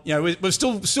bod. We're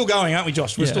still going, aren't we,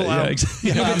 Josh? We're still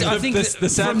exactly. but I think the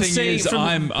sad thing is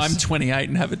I'm 28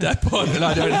 and have a dad bod and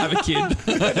I don't have a kid.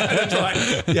 That's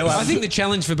right. Yeah, well, I think the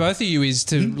challenge for both of you is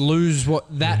to lose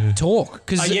that talk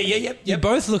because you're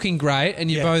both looking great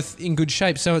and you're both in good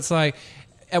shape. So it's like,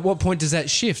 at what point does that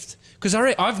shift? Because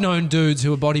I've known dudes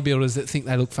who are bodybuilders that think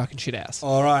they look fucking shit house.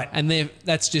 all right. And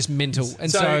that's just mental. And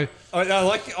So I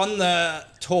like on the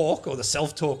talk or the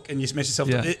self-talk, and you mentioned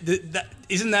self-talk,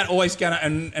 isn't that always going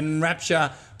to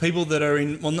enrapture people that are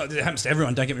in, well, not, it happens to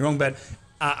everyone, don't get me wrong, but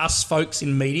us folks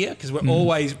in media, because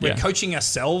we're coaching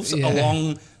ourselves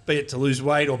along, be it to lose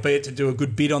weight or be it to do a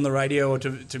good bit on the radio or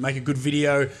to make a good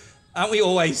video. Aren't we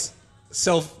always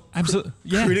Absolutely,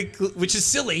 critical, which is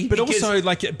silly. But because- also,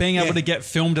 like being able to get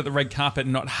filmed at the red carpet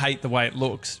and not hate the way it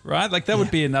looks, right? Like that would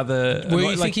be another. were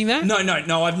you thinking that? No.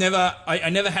 I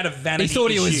never had a vanity. He thought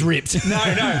issue. he was ripped. No,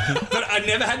 but I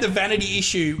never had the vanity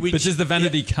issue. Which, But does the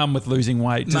vanity come with losing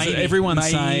weight? Does Maybe, everyone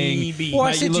maybe. saying? Well, I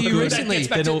 "Mate, said to look you good."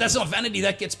 recently- That's not vanity.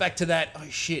 That gets back to that. Oh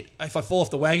shit! If I fall off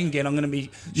the wagon again, I'm going to be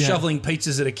shoveling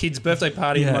pizzas at a kid's birthday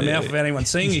party in my mouth without anyone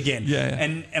seeing again.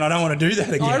 And I don't want to do that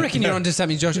again. I reckon you're onto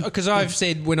something, Josh, because I've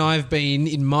said when I've been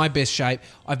in my best shape,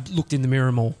 I've looked in the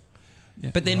mirror more.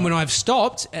 But then when I've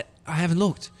stopped, I haven't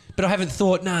looked. But I haven't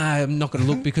thought, I'm not going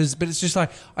to look but it's just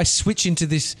like I switch into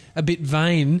this a bit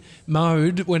vain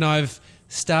mode when I've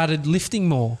started lifting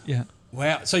more. Yeah.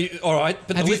 Wow. So, all right.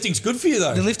 But the lifting's good for you,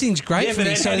 though. The lifting's great for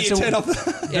me. How do you turn off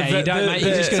the... Yeah, you don't, mate.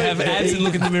 You're just going to have ads and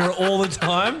look in the mirror all the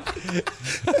time.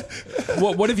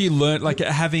 What have you learnt, like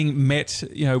having met,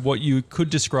 what you could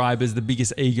describe as the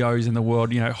biggest egos in the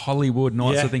world, Hollywood and all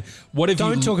that sort of thing? What have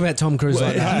Don't talk about Tom Cruise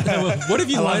like that. What have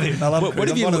you I love learned? him. I love what Chris.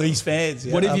 have I'm you one of learnt- these fans.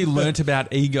 What have you learnt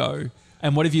about ego?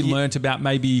 And what have you learnt about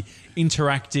maybe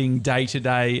interacting day to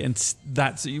day? And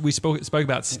we spoke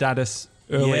about status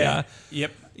earlier.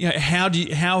 Yep.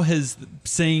 How has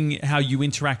seeing how you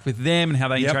interact with them and how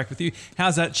they interact with you,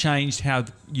 how's that changed how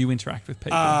you interact with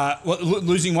people?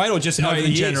 Losing weight or just over the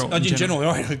in years? general. Oh, in general.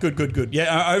 All right. Good.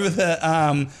 Yeah, over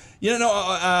the...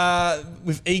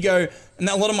 with ego, and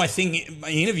a lot of my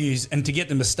interviews, and to get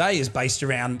them to stay is based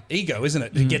around ego, isn't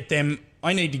it? To get them,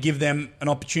 I need to give them an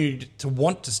opportunity to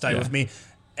want to stay with me,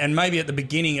 and maybe at the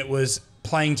beginning it was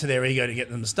playing to their ego to get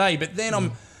them to stay, but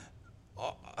then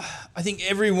I think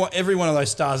every one of those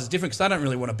stars is different because they don't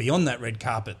really want to be on that red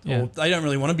carpet, or they don't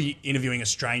really want to be interviewing a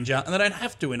stranger, and they don't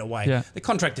have to in a way. Yeah. They're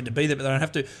contracted to be there, but they don't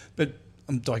have to. But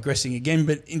I'm digressing again.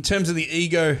 But in terms of the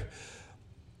ego,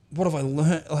 what have I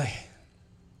learned? Like,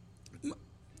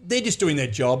 they're just doing their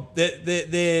job.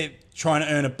 They're trying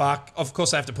to earn a buck. Of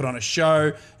course, they have to put on a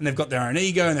show, and they've got their own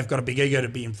ego, and they've got a big ego to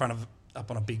be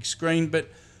up on a big screen. But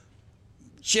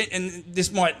and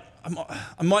this might. I'm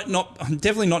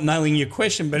definitely not nailing your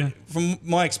question, but from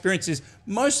my experiences,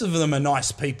 most of them are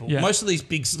nice people. Yeah. Most of these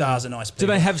big stars are nice people.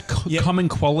 Do they have common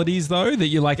qualities, though, that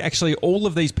you're like, actually, all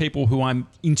of these people who I'm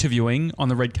interviewing on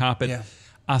the red carpet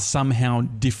are somehow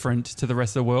different to the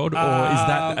rest of the world? Or is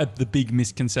that the big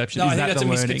misconception? No, is I think that that's a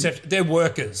misconception. They're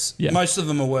workers. Yeah. Most of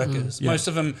them are workers. Most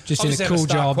of them just in a have cool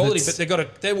job, quality,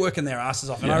 but they're working their asses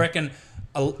off. And I reckon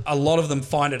a lot of them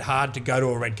find it hard to go to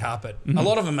a red carpet. A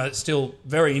lot of them are still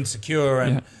very insecure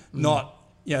and not,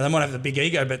 they might have the big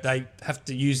ego, but they have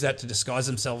to use that to disguise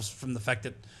themselves from the fact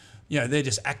that, they're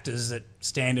just actors that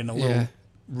stand in a little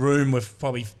room with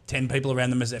probably 10 people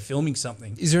around them as they're filming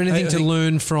something. Is there anything to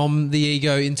learn from the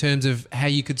ego in terms of how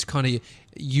you could kind of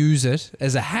use it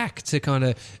as a hack to kind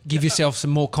of give yourself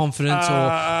some more confidence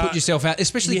or put yourself out,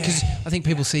 especially because I think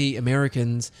people see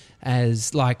Americans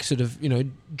as like sort of,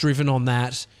 driven on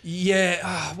that.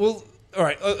 Yeah. Well, all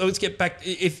right. Let's get back.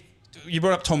 If you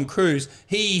brought up Tom Cruise,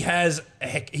 he'd have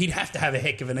to have a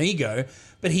heck of an ego,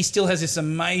 but he still has this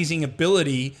amazing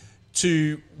ability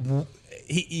to...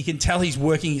 You can tell he's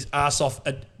working his ass off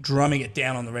at drumming it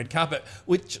down on the red carpet,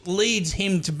 which leads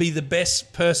him to be the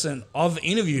best person I've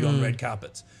interviewed on red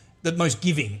carpets, the most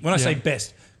giving. When I say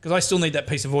best, because I still need that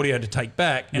piece of audio to take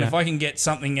back, and if I can get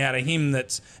something out of him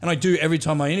and I do every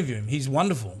time I interview him, he's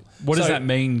wonderful. What does that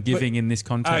mean, giving in this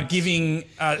context?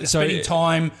 Spending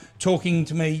time talking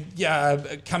to me,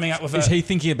 coming up with Is he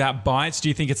thinking about bites? Do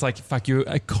you think it's like, fuck you,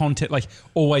 a content, like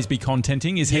always be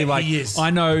contenting? Is he like, he is.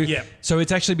 I know, so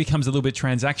it actually becomes a little bit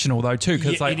transactional though too,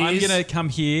 because I'm going to come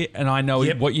here and I know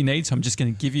what you need, so I'm just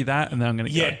going to give you that and then I'm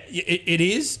going to go. Yeah, it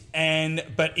is.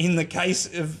 But in the case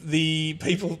of the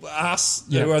people, us,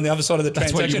 who are on the other side of the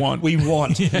transaction, we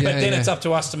want. But then it's up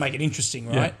to us to make it interesting,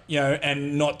 right?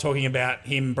 And not talking about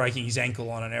him breaking his ankle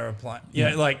on an aeroplane.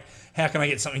 Like, how can I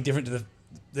get something different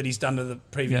that he's done to the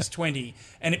previous 20?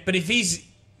 But if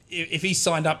he's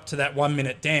signed up to that 1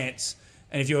 minute dance,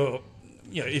 and if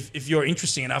you're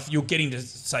interesting enough, you'll get him to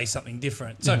say something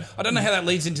different. So I don't know how that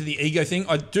leads into the ego thing.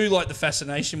 I do like the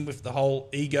fascination with the whole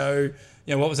ego.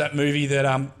 What was that movie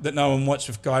that no one watched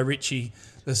with Guy Ritchie?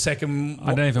 The second,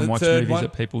 I don't even watch movies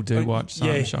that people do watch. So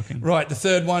it's shocking. Right, the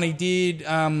third one he did.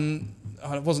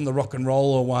 It wasn't the rock and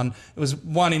roller one. It was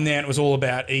one in there, and it was all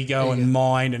about ego and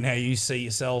mind and how you see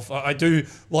yourself. I do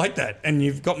like that, and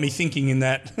you've got me thinking in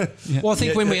that. Well, I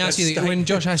think when when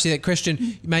Josh asked you that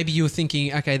question, maybe you were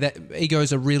thinking, okay, that ego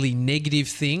is a really negative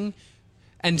thing,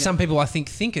 and some people I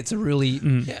think it's a really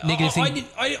negative thing.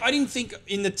 I didn't think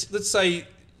let's say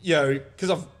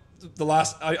because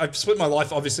I've split my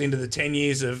life obviously into the 10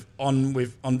 years on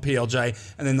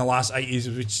PLJ, and then the last 8 years,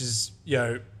 which is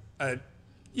a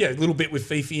little bit with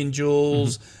Fifi and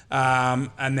Jules,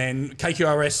 and then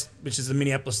KQRS, which is the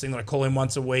Minneapolis thing that I call in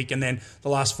once a week, and then the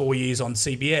last 4 years on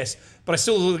CBS. But I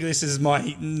still look at this as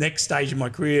my next stage of my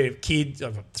career. Kids,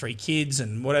 I've got 3 kids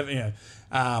and whatever,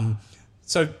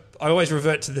 So I always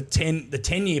revert to the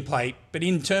 10-year play. But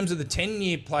in terms of the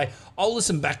 10-year play, I'll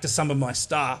listen back to some of my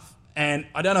stuff, and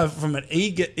I don't know from an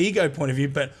ego point of view,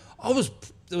 but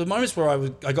there were moments where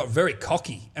I got very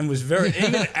cocky and was very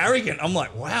even arrogant. I'm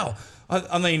like, wow.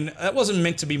 I mean, that wasn't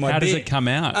meant to be my bit. How does it come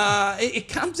out? It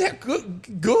comes out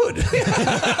good. So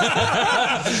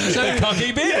a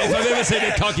cocky bit. If I've ever seen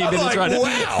a cocky bit, like, right.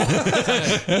 Wow.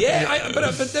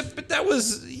 But that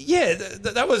was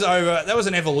that was over. That was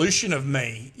an evolution of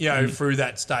me, through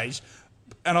that stage,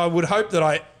 and I would hope that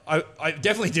I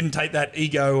definitely didn't take that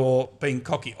ego or being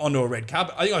cocky onto a red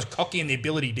carpet. I think I was cocky in the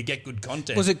ability to get good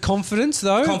content. Was it confidence,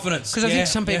 though? Confidence. Because I think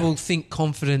some people think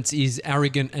confidence is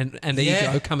arrogant and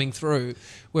ego coming through.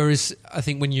 Whereas I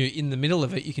think when you're in the middle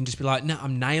of it, you can just be like, no,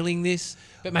 I'm nailing this.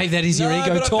 But maybe that is your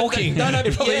ego talking.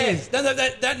 It probably is.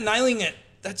 That nailing it,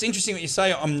 that's interesting what you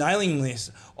say, I'm nailing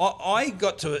this. I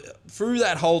got to, through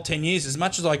that whole 10 years, as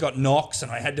much as I got knocks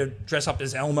and I had to dress up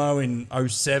as Elmo in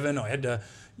 07, I had to...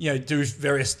 do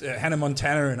various Hannah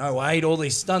Montana in 08, all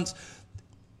these stunts.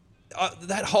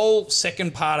 That whole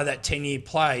second part of that 10-year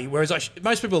play, whereas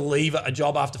most people leave a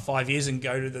job after 5 years and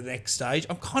go to the next stage,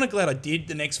 I'm kind of glad I did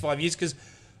the next 5 years because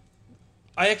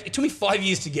it took me 5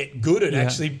 years to get good at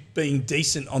actually being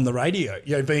decent on the radio.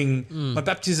 My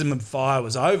baptism of fire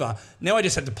was over. Now I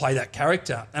just had to play that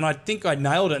character, and I think I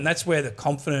nailed it, and that's where the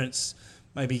confidence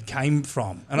maybe came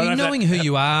from. And knowing who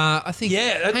you are, I think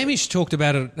Yeah, Hamish talked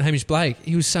about it, Hamish Blake.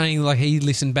 He was saying like he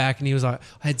listened back and he was like,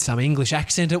 I had some English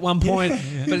accent at one point.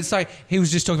 But it's like he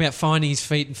was just talking about finding his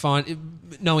feet and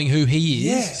knowing who he is.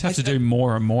 Yeah. You just have to do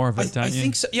more and more of it, don't I you?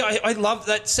 think so. Yeah, I love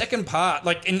that second part.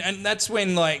 Like, and that's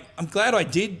when, like, I'm glad I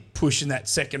did push in that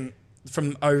second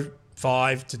from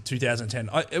 2005 to 2010.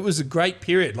 It was a great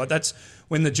period. Like, that's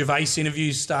when the Gervais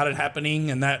interviews started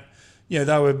happening, and that, you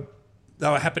know, they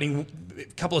were happening a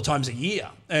couple of times a year,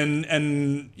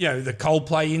 and you know, the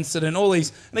Coldplay incident, all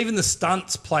these, and even the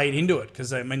stunts played into it because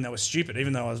they were stupid,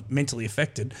 even though I was mentally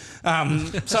affected.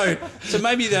 So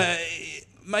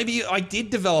maybe I did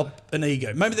develop an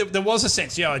ego. Maybe there was a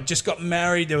sense, I just got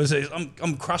married. There was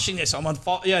I'm crushing this. I'm on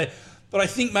fire. Yeah. But I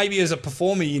think maybe as a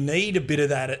performer, you need a bit of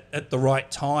that at the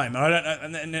right time. And I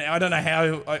don't know, and I don't know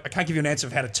how. I can't give you an answer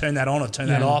of how to turn that on or turn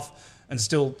that off, and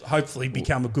still hopefully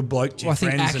become a good bloke to your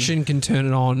friends. I think action can turn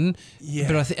it on, Yeah.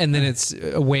 but and then it's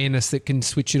awareness that can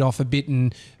switch it off a bit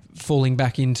and falling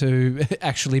back into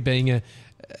actually being a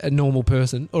normal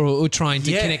person or trying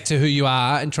to connect to who you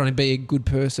are and trying to be a good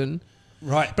person.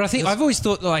 Right. But I think I've always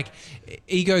thought that, like,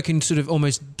 ego can sort of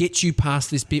almost get you past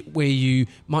this bit where you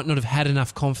might not have had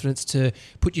enough confidence to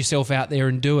put yourself out there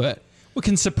and do it. We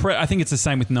can suppress. I think it's the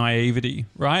same with naivety,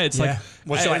 right? It's like,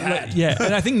 which I had. Yeah,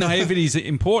 and I think naivety is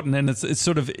important, and it's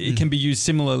sort of it can be used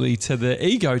similarly to the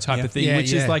ego type of thing,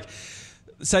 which is like.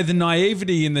 So the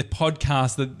naivety in the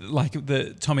podcast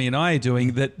that Tommy and I are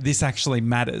doing, that this actually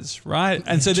matters, right?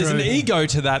 And so there's an ego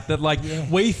to that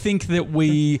we think that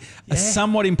we are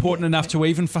somewhat important enough to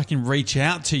even fucking reach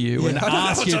out to you and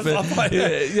ask you for. I'm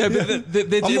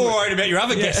more worried about your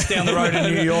other guests down the road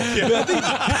in New York.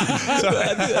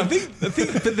 I think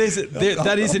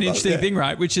that is an interesting thing,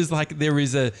 right? Which is like there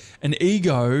is an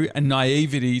ego and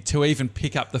naivety to even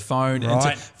pick up the phone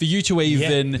and for you to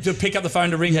even to pick up the phone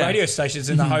to ring radio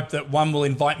stations in the hope that one will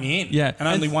invite me in. Yeah. And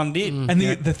only one did. And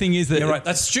the thing is that... You're right.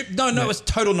 That's stupid. No, it's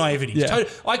total naivety. Yeah.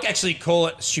 I actually call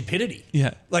it stupidity.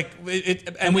 Yeah. Like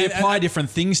and we apply different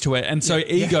things to it. And so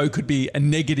ego could be a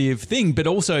negative thing. But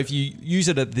also if you use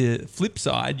it at the flip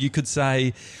side, you could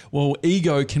say, well,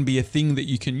 ego can be a thing that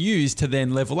you can use to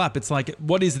then level up. It's like,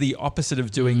 what is the opposite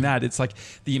of doing that? It's like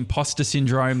the imposter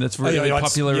syndrome that's really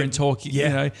popular in talking, you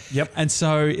know? Yep. And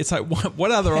so it's like,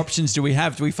 what other options do we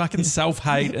have? Do we fucking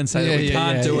self-hate and say that we can't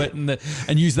do it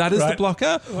and use that as the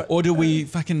blocker? Or do we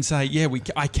fucking say,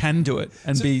 I can do it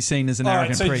and be seen as an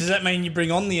arrogant prick? Does that mean you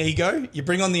bring on the ego, you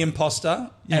bring on the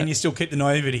imposter, and you still keep the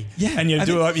naivety? Yeah. And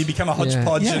you become a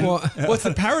hodgepodge. Yeah. What's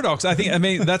the paradox? I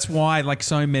mean, that's why like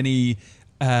so many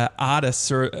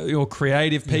artists or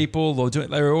creative people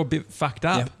they're all a bit fucked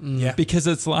up. Because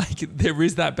it's like there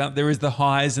is the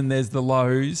highs and there's the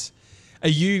lows. Are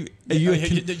you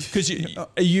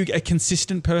a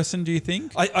consistent person, do you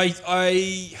think?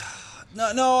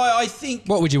 No, I think...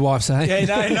 What would your wife say?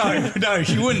 Yeah, no,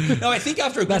 she wouldn't. No, I think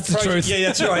after a good That's project... the truth. Yeah,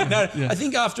 that's right. No, I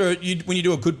think after when you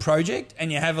do a good project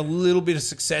and you have a little bit of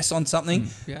success on something,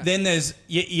 then there's...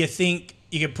 You think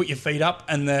you can put your feet up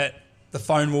and that the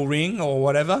phone will ring or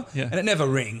whatever, and it never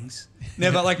rings.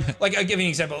 Never. Like I'll give you an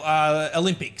example.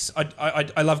 Olympics.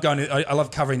 I love going to... I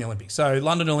love covering the Olympics. So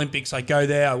London Olympics, I go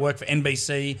there, I work for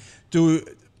NBC, I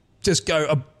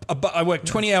work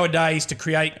 20-hour days to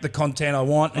create the content I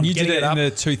want. And you did it in the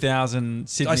 2000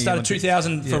 Sydney I started Olympics.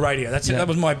 2000 for radio. That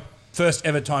was my first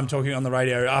ever time talking on the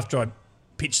radio after I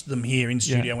pitched them here in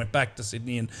studio. I went back to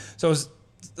Sydney. And so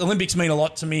the Olympics mean a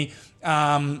lot to me.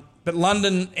 But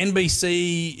London,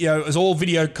 NBC, it was all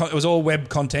video, it was all web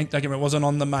content. Don't get me wrong, it wasn't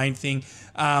on the main thing.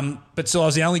 But so I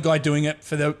was the only guy doing it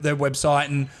for their website.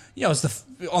 And, it was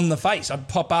on the face. I'd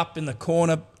pop up in the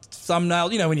corner thumbnail.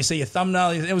 When you see a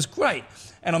thumbnail, it was great.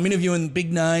 And I'm interviewing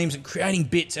big names and creating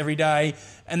bits every day.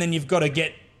 And then you've got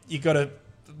to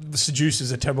seduce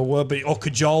is a terrible word, or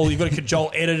cajole. You've got to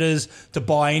cajole editors to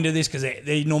buy into this because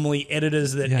they're normally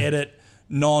editors that edit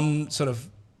non-sort of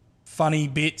funny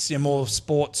bits, more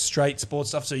straight sports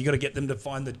stuff. So you've got to get them to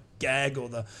find the gag or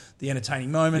the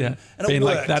entertaining moment. Yeah. And being it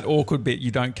like that awkward bit you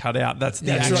don't cut out. That's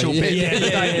the actual bit.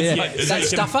 That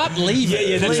stuff up, leave it.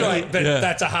 Yeah, that's right. But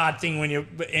that's a hard thing when you're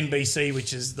NBC,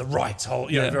 which is the rights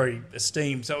very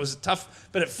esteemed. So it was tough.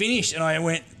 But it finished and I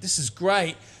went, this is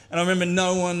great. And I remember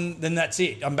then that's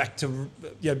it. I'm back to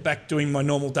back doing my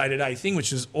normal day-to-day thing,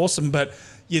 which is awesome. But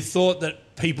you thought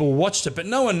that people watched it, but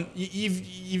no one.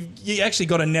 You actually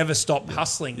got to never stop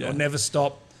hustling or never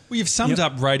stop. Well, you've summed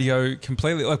up radio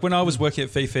completely. Like when I was working at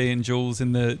Fifi and Jules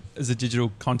as a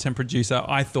digital content producer,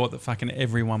 I thought that fucking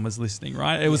everyone was listening.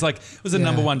 Right? It was like the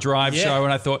number one drive show,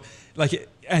 and I thought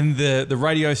and the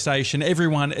radio station,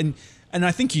 everyone and. And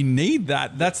I think you need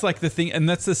that. That's like the thing. And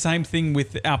that's the same thing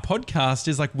with our podcast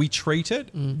is like we treat it.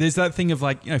 There's that thing of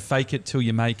like, fake it till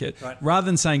you make it. Right. Rather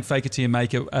than saying fake it till you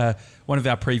make it, one of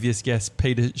our previous guests,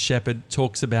 Peter Shepherd,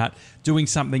 talks about doing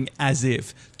something as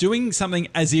if. Doing something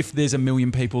as if there's a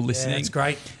million people listening. Yeah, that's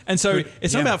great. And so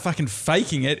it's not about fucking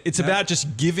faking it. It's about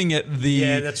just giving it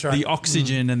the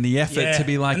oxygen and the effort to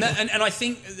be like... And I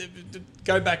think...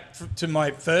 Go back to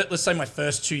my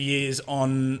first 2 years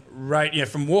on radio,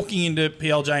 from walking into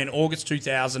PLJ in August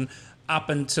 2000 up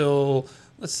until,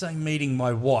 let's say, meeting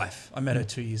my wife. I met her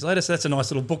 2 years later, so that's a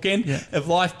nice little bookend of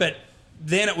life. But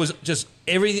then it was just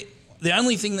everything. The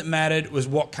only thing that mattered was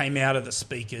what came out of the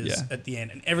speakers at the end,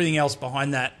 and everything else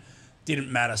behind that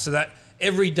didn't matter. So that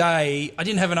every day, I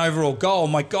didn't have an overall goal.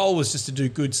 My goal was just to do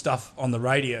good stuff on the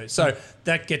radio. So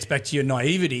that gets back to your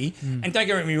naivety. And don't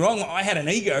get me wrong, I had an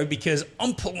ego because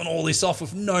I'm pulling all this off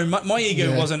with my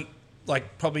ego wasn't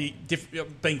like probably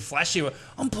being flashy.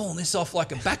 I'm pulling this off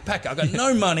like a backpacker. I've got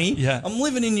no money. I'm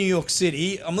living in New York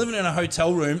City. I'm living in a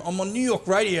hotel room. I'm on New York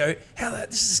radio.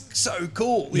 This is so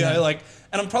cool. You know, like,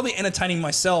 and I'm probably entertaining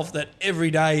myself that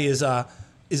every day is a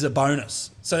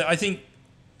bonus. So I think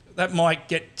that might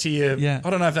get to you. I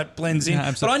don't know if that blends in,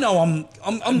 but I know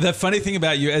I'm. The funny thing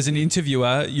about you as an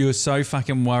interviewer, you're so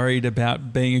fucking worried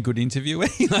about being a good interviewer.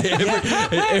 Like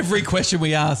every question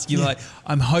we ask, you're like,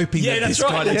 I'm hoping that this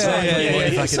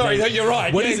guy. Sorry, you're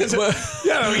right.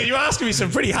 You're asking me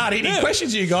some pretty hard hitting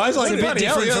questions, you guys. Like, it's a bit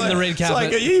different from the red carpet.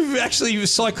 Like, are you actually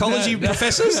psychology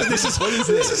professors? And this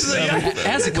is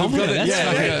as a compliment.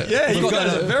 You've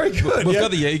got very good. We've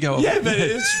got the ego. Yeah, but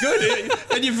it's good,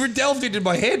 and you've delved into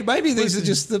my head. Maybe these are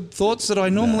just the thoughts that I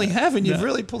normally have, and you've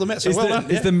really pulled them out. So done.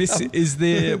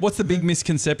 What's the big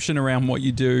misconception around what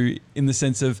you do in the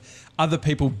sense of other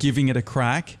people giving it a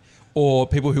crack, or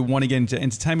people who want to get into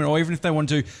entertainment, or even if they want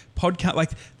to do podcast? Like,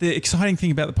 the exciting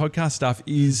thing about the podcast stuff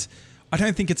is, I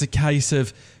don't think it's a case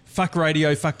of fuck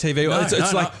radio, fuck TV.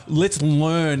 It's like, let's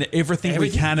learn everything we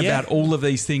can about all of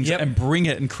these things and bring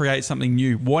it and create something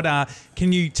new.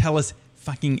 Can you tell us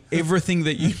fucking everything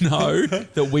that you know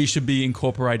that we should be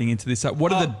incorporating into this?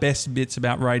 What are the best bits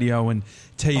about radio and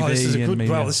TV and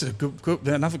media? Well, this is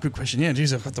another good question. Yeah,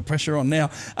 geez, I've got the pressure on now.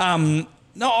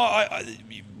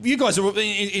 You guys are an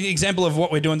example of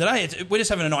what we're doing today. We're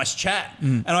just having a nice chat.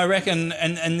 And I reckon,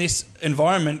 and this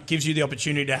environment gives you the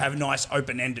opportunity to have nice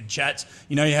open-ended chats.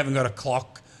 You know, you haven't got a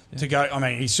clock to go. I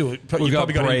mean, you've probably got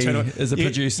an internal... as a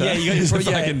producer. Yeah, you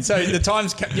got so the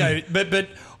times... but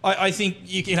I think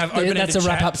you can have open-ended That's a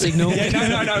wrap-up signal. No,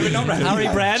 we're not wrapping. Hurry,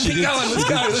 Brad. Keep going. Let's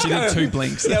go. She did 2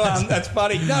 blinks. That's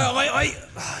funny. No,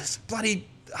 it's bloody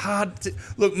hard.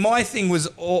 Look, my thing was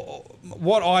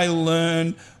what I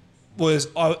learned was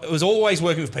I was always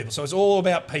working with people. So it's all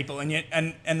about people, and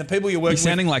the people you're working with... You're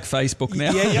sounding like Facebook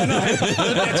now. Yeah, no.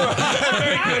 That's right.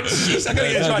 Very good. Jeez, I got to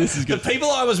get this right. This is good. The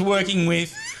people I was working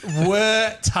with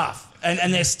were tough.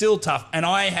 And they're still tough. And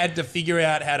I had to figure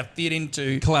out how to fit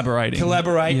into... Collaborate.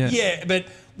 Yeah, but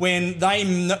when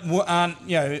they aren't,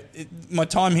 my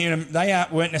time here, they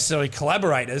weren't necessarily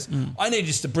collaborators. I needed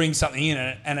just to bring something in,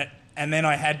 and then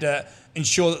I had to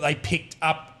ensure that they picked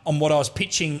up on what I was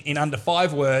pitching in under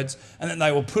 5 words, and then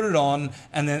they would put it on,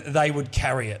 and then they would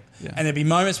carry it. Yeah. And there'd be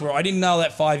moments where I didn't know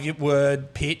that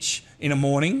 5-word pitch in a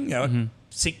morning,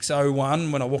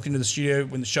 6:01 when I walk into the studio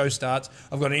when the show starts.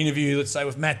 I've got an interview, let's say,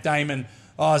 with Matt Damon.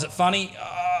 Oh, is it funny?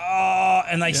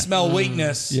 And they smell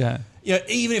weakness. Yeah.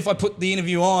 Even if I put the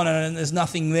interview on and there's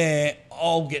nothing there,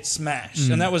 I'll get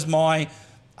smashed. And that was my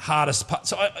hardest part.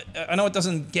 So I know it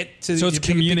doesn't get to... So it's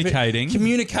communicating.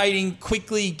 Communicating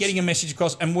quickly, getting a message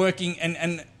across, and working.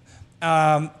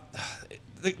 I've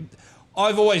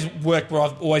always worked where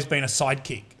I've always been a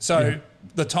sidekick. So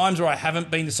the times where I haven't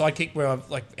been the sidekick, where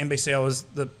I've, like, NBC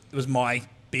was my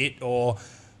bit, or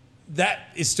that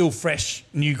is still fresh,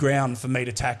 new ground for me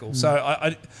to tackle. So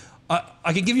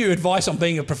I can give you advice on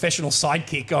being a professional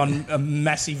sidekick on a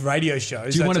massive radio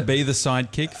show. Do you want to be the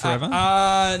sidekick forever?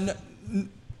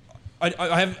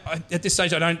 At this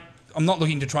stage, I'm not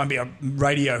looking to try and be a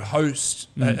radio host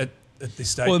at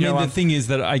this stage. Well, I mean, the thing is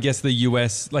that I guess the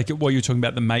US, like what you're talking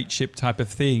about, the mateship type of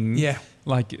thing. Yeah.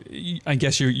 Like, I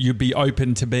guess you'd be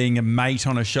open to being a mate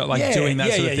on a show, like doing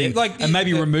that sort of thing. Like, and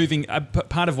maybe removing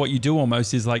part of what you do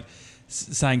almost is like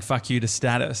saying fuck you to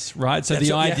status, right? So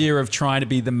the idea of trying to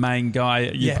be the main guy,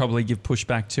 you probably give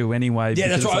pushback to anyway. Yeah,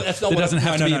 that's right. That's not there doesn't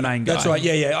have to be a main guy. That's right.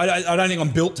 Yeah. I don't think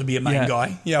I'm built to be a main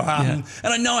guy. And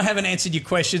I know I haven't answered your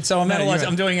question, so I'm analysing.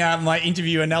 I'm doing my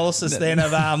interview analysis then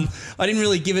of I didn't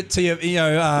really give it to you.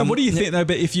 And what do you think though?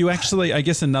 But if you actually, I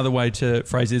guess another way to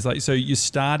phrase it is like, so you're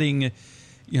starting,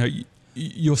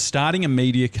 you're starting a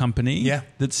media company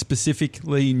that's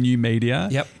specifically new media.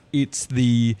 Yep. It's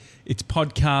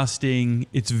podcasting,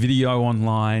 it's video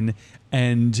online,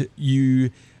 and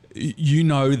you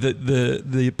know that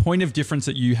the point of difference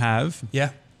that you have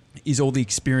is all the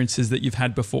experiences that you've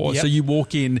had before. Yep. So you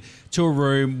walk in to a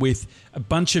room with a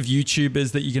bunch of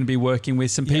YouTubers that you're going to be working with,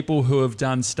 some people who have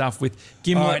done stuff with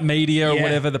Gimlet Media or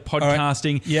whatever, the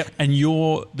podcasting, and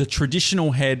you're the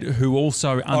traditional head who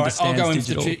also understands I'll go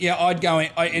digital. I'd go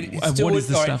in. What is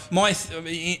the stuff?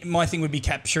 My thing would be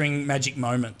capturing magic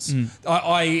moments.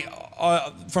 I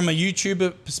from a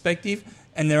YouTuber perspective,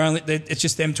 and it's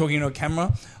just them talking to a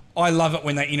camera. I love it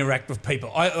when they interact with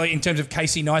people. In terms of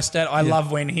Casey Neistat, I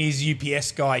love when his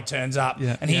UPS guy turns up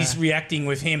and he's reacting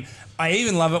with him. I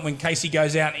even love it when Casey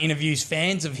goes out and interviews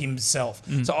fans of himself.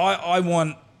 So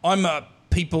I'm a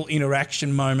people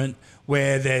interaction moment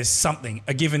where there's something,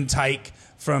 a give and take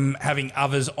from having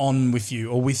others on with you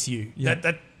or with you.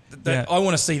 I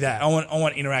want to see that. I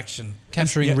want interaction.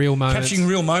 Capturing real moments. Capturing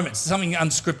real moments. Something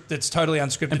unscripted that's totally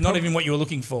unscripted, and not even what you were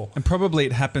looking for. And probably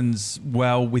it happens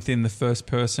well within the first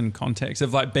person context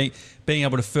of like being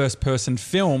able to first person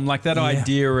film, like that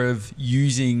idea of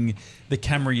using the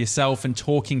camera yourself and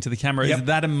talking to the camera. Is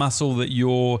that a muscle that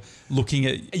you're looking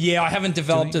at? Yeah, I haven't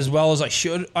developed as well as I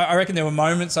should. I reckon there were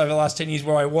moments over the last 10 years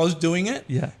where I was doing it.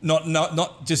 Yeah.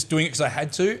 Not just doing it because I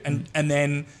had to and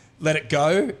then let it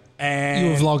go. And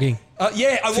you were vlogging.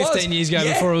 I was 15 years ago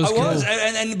before it was cool.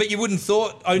 But you wouldn't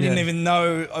thought I didn't even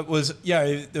know it was.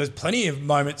 There was plenty of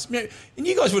moments, and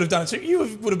you guys would have done it too.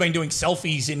 You would have been doing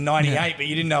selfies in '98, but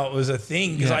you didn't know it was a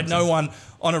thing because I had no one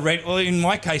on a red. Well, in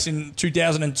my case, in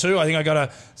 2002, I think I got a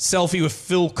selfie with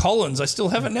Phil Collins. I still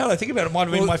have it now. I think about it. It might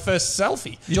have been my first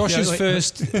selfie. Josh's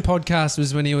first podcast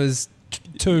was when he was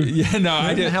 2. Yeah, no,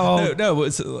 I didn't. How old? No,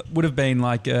 it would have been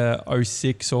like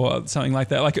 06 or something like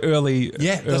that, like early.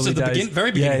 Yeah, that's early at the days.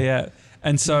 very beginning. Yeah.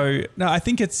 And so, no, I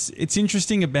think it's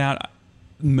interesting about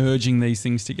merging these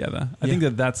things together. I think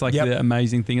that's like the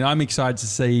amazing thing. And I'm excited to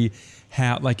see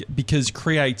how, like, because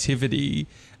creativity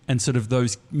and sort of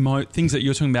those things that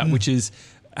you're talking about, which is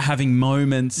having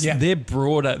moments, they're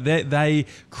broader. They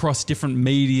cross different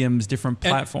mediums, different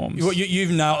platforms.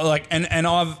 You've now and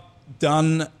I've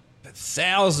done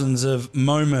thousands of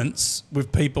moments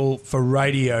with people for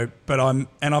radio, but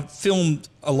I've filmed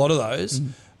a lot of those.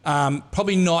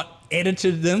 Probably not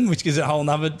edited them, which gives it a whole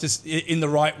nother, just in the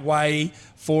right way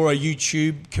for a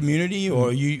YouTube community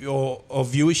or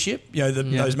viewership.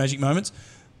 Those magic moments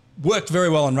worked very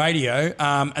well on radio,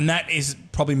 and that is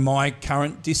probably my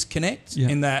current disconnect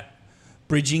in that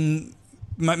bridging,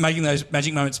 making those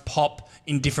magic moments pop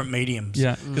in different mediums.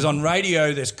 Because on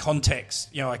radio, there's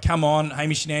context. I come on,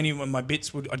 Hamish and Andy, when my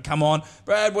bits I'd come on,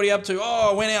 Brad, what are you up to?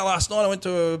 Oh, I went out last night. I went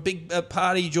to a big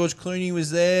party. George Clooney was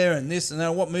there and this and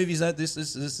that. What movie is that?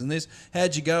 This and this.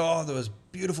 How'd you go? Oh, there was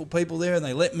beautiful people there and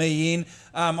they let me in.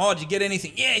 Did you get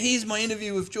anything? Yeah, here's my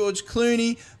interview with George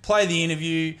Clooney. Play the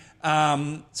interview.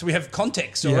 So we have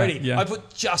context already. I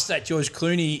put just that George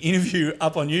Clooney interview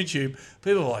up on YouTube.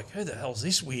 People are like, who the hell's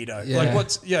this weirdo? Yeah. Like,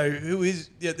 what's, who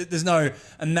is, there's no,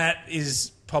 and that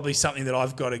is probably something that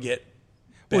I've got to get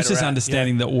better it's just at.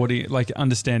 understanding the audience, like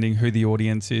understanding who the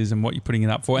audience is and what you're putting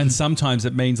it up for. And sometimes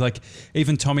it means, like,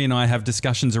 even Tommy and I have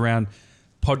discussions around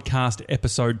podcast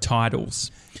episode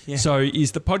titles. Yeah. So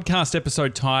is the podcast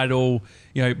episode title,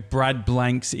 Brad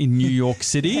Blanks in New York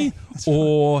City,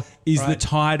 or is the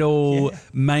title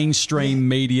mainstream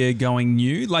media going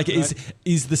new? Like,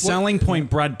 is the selling point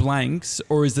Brad Blanks,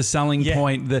 or is the selling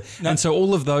point and so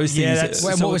all of those things.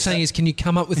 What we're saying is, can you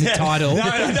come up with a title? No.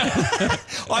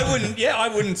 I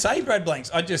wouldn't say Brad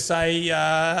Blanks. I'd just say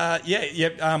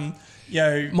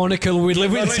Monica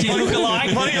Lewinsky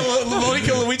lookalike.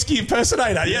 Monica Lewinsky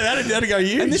impersonator. Yeah, that'd go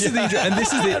huge. And this is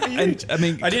the I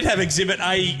mean, I did have Exhibit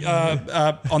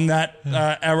A on that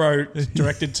arrow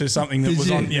directed to something that was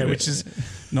on, which is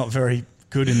not very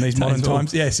good in these modern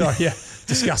times. Yeah, sorry. Yeah,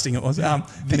 disgusting it was.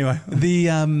 Anyway,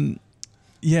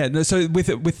 so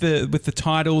with the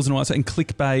titles and all that, and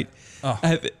clickbait.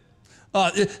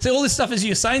 So all this stuff, as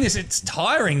you're saying this, it's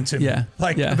tiring to me.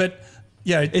 But.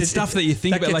 Yeah, it's stuff that you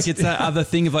think about, like it's that other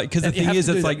thing of, like, because the thing is,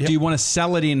 it's like, do you want to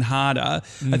sell it in harder?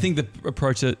 I think the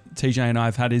approach that TJ and I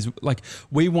have had is, like,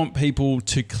 we want people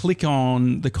to click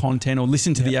on the content or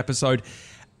listen to the episode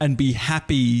and be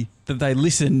happy that they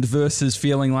listened versus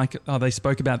feeling like, they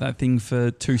spoke about that thing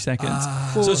for 2 seconds.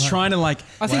 So it's trying to, like,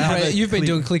 I think you've been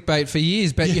doing clickbait for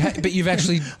years, but you've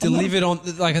actually delivered on,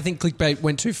 like, I think clickbait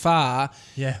went too far.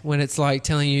 Yeah. When it's like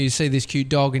telling you see this cute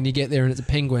dog and you get there and it's a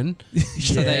penguin.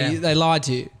 So they lied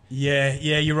to you.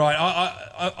 Yeah, you're right.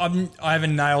 I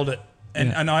haven't nailed it,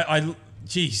 and I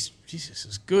geez, Jesus,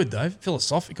 is good though.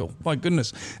 Philosophical. My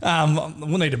goodness.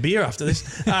 We'll need a beer after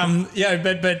this. I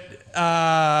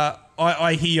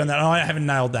hear you on that. I haven't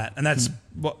nailed that, and that's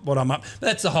what I'm up.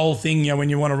 That's the whole thing. When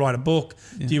you want to write a book,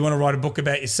 do you want to write a book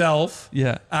about yourself?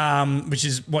 Yeah. Which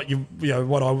is what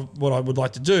what I would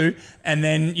like to do, and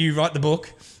then you write the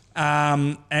book,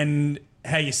 and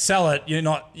how you sell it.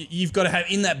 You've got to have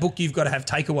in that book. You've got to have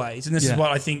takeaways, and this is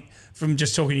what I think. From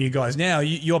just talking to you guys now,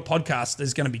 your podcast,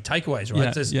 there's going to be takeaways,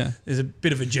 right? There's a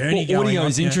bit of a journey going on. Audio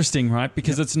is interesting, right?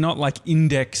 Because it's not like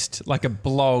indexed like a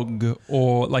blog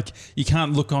or like you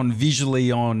can't look on visually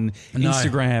on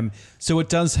Instagram. So it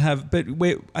does have, but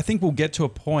I think we'll get to a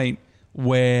point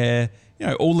where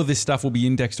all of this stuff will be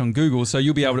indexed on Google. So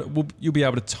you'll be able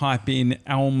to type in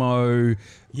Elmo.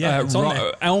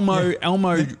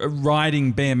 Elmo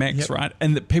riding BMX, right?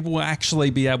 And that people will actually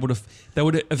be able to, they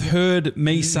would have heard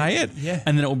me say it,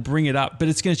 and then it will bring it up. But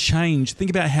it's going to change. Think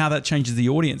about how that changes the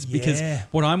audience, because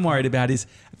what I'm worried about is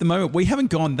at the moment we haven't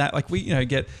gone that, like we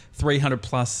get 300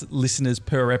 plus listeners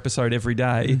per episode every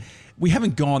day. We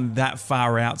haven't gone that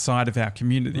far outside of our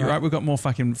community, right? We've got more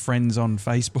fucking friends on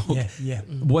Facebook.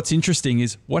 What's interesting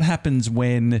is what happens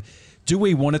when. Do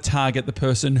we want to target the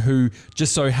person who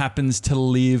just so happens to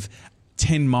live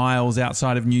 10 miles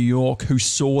outside of New York who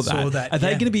saw that? Are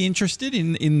they going to be interested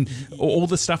in all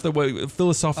the stuff that we're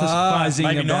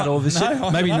philosophizing about all this shit?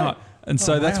 Maybe not. And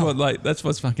so that's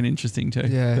what's fucking interesting too.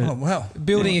 Yeah.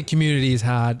 Building a community is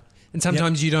hard. And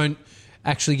sometimes you don't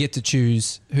actually get to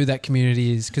choose who that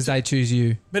community is because they choose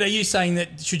you. But are you saying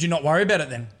that should you not worry about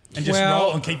it then? And just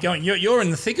roll and keep going. You're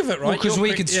in the thick of it, right? Because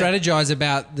we could strategize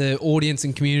about the audience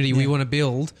and community we want to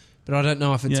build, but I don't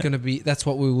know if it's going to be. That's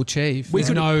what we will achieve. There's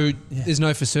no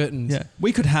for certain. Yeah,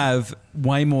 we could have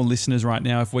way more listeners right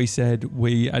now if we said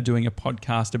we are doing a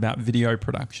podcast about video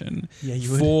production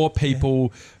for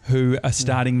people who are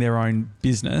starting their own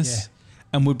business,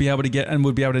 and would be able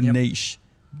to niche,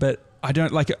 but. I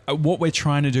don't like what we're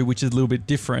trying to do, which is a little bit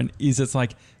different. Is it's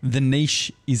like the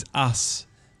niche is us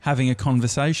having a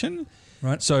conversation.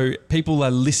 Right. So people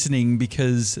are listening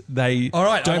because they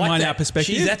don't mind our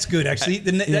perspective. Jeez, that's good, actually.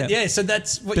 So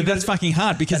that's what. But that's fucking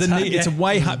hard because it's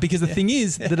way hard. Because the thing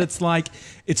is that it's like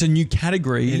it's a new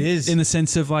category. It is in the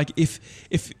sense of like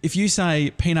if you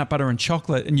say peanut butter and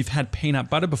chocolate and you've had peanut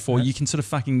butter before, you can sort of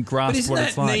fucking grasp what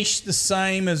it's like. Isn't that niche the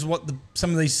same as what some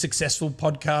of these successful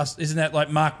podcasts? Isn't that like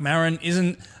Mark Maron?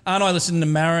 Aren't I listening to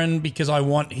Maron because I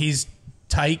want his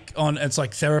take on it's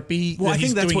like therapy? Well, I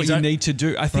think that's what you need to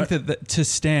do. I think that to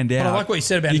stand out. But I like what you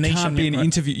said about niche. Can't be an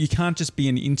interview. You can't just be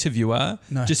an interviewer,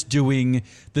 just doing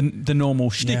the normal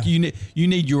shtick. You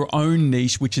need your own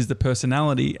niche, which is the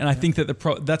personality. And I think that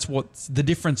that's what's the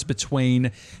difference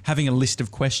between having a list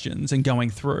of questions and going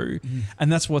through. And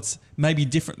that's what's maybe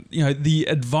different. The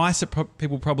advice that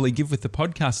people probably give with the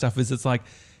podcast stuff is it's like.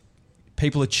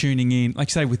 People are tuning in, like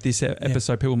say with this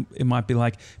episode, it might be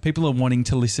like people are wanting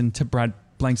to listen to Brad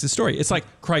Blanks' story. It's like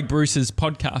Craig Bruce's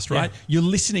podcast, right? You're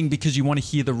listening because you want to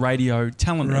hear the radio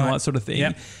talent and all that sort of thing.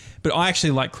 Yep. But I actually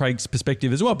like Craig's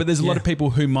perspective as well. But there's a lot of people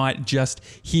who might just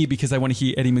hear because they want to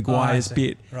hear Eddie Maguire's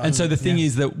bit. Right. And so the thing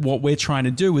is that what we're trying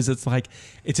to do is it's like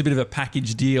it's a bit of a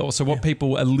package deal. So what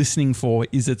people are listening for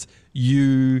is it's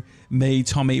you, me,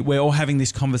 Tommy, we're all having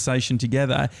this conversation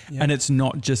together. And it's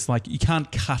not just like you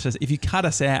can't cut us. If you cut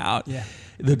us out,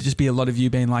 there'll just be a lot of you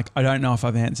being like, I don't know if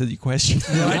I've answered your question.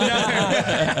 So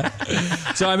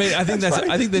I mean, I think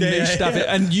the niche stuff,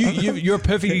 and you're a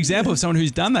perfect example of someone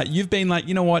who's done that. You've been like,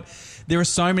 you know what? There are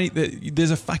so many.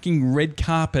 There's a fucking red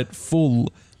carpet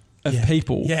full of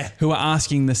people who are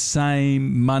asking the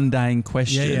same mundane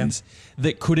questions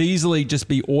that could easily just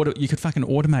be you could fucking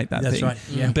automate that thing. That's right.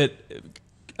 Yeah. But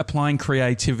applying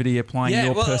creating your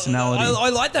personality. I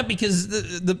like that because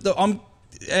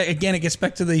again, it gets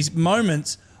back to these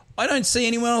moments. I don't see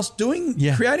anyone else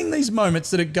creating these moments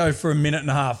that go for a minute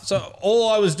and a half. So all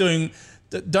I was doing,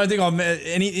 don't think I'm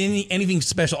anything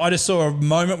special. I just saw a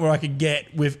moment where I could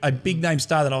get with a big name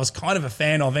star that I was kind of a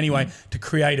fan of anyway to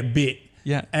create a bit.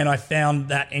 Yeah. And I found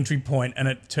that entry point and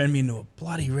it turned me into a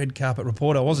bloody red carpet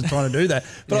reporter. I wasn't trying to do that.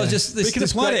 But I was just... We can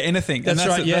apply to anything. That's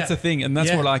right. That's the thing. And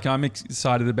that's what I'm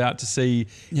excited about to see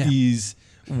is...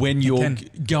 when you're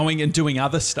going and doing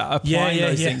other stuff, applying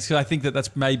those things. Because I think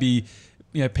that's maybe,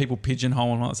 people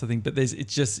pigeonhole and all that sort of thing. But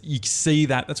it's just, you see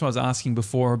that. That's what I was asking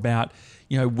before about,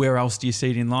 where else do you see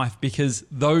it in life? Because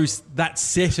that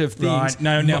set of things,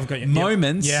 I've got you.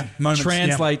 Moments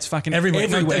translates fucking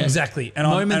everywhere. Exactly. And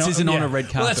moments isn't on a red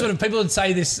carpet. Well, that's what people would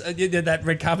say that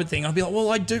red carpet thing. I'd be like,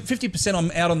 well, I do 50%.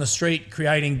 I'm out on the street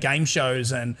creating game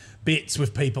shows and bits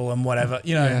with people and whatever.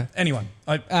 Anyway,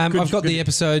 I've got the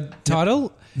episode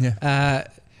title.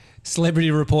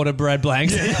 celebrity reporter Brad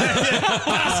Blanks.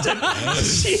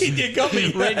 Shit, you got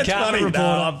me. Red That's carpet funny.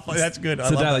 reporter. No, that's good.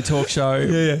 It's a Daily Talk Show.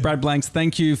 Yeah. Brad Blanks,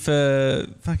 thank you for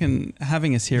fucking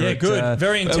having us here. Yeah, at, good.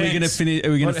 Very Are we going to intense. finish?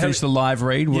 Are we going to finish the live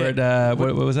read? We're at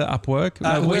what was it? Upwork?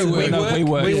 We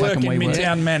work in Fucking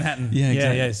Midtown Manhattan. Yeah,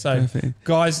 exactly. yeah. So, Perfect.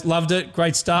 guys, loved it.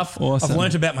 Great stuff. Awesome. I've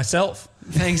learnt about myself.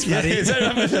 Thanks, buddy. Is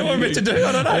that what we're meant to do?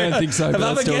 I don't know. I don't think so, Have but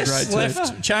other that's still guests great too.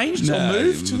 left, changed, or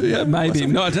moved? Yeah, maybe.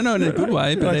 No, I don't know in a good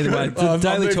way, but either way. The I've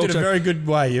Daily moved Talk in a Show. very good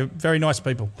way. You're very nice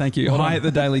people. Thank you. Well Hi done.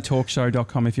 at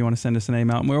thedailytalkshow.com if you want to send us an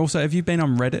email. And we're also, have you been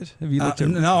on Reddit? Have you looked at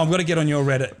No, I've got to get on your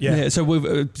Reddit. Yeah. So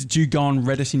do you go on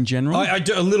Reddit in general? I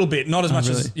do a little bit, not as much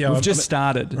as... Yeah, we've just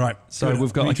started. Right. So Good.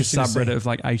 we've got I'm like a interested to see. subreddit of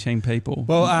like 18 people.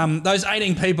 Well, those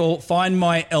 18 people, find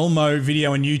my Elmo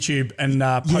video on YouTube and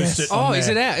post it on Oh, there. is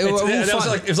it out? It We'll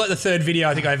was like the third video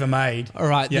I think I ever made. All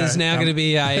right, there's now going to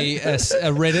be a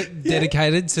Reddit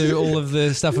dedicated to all of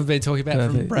the stuff we've been talking about from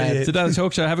Perfect. Brad. It's a Daily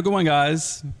Talk Show. Have a good one,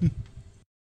 guys.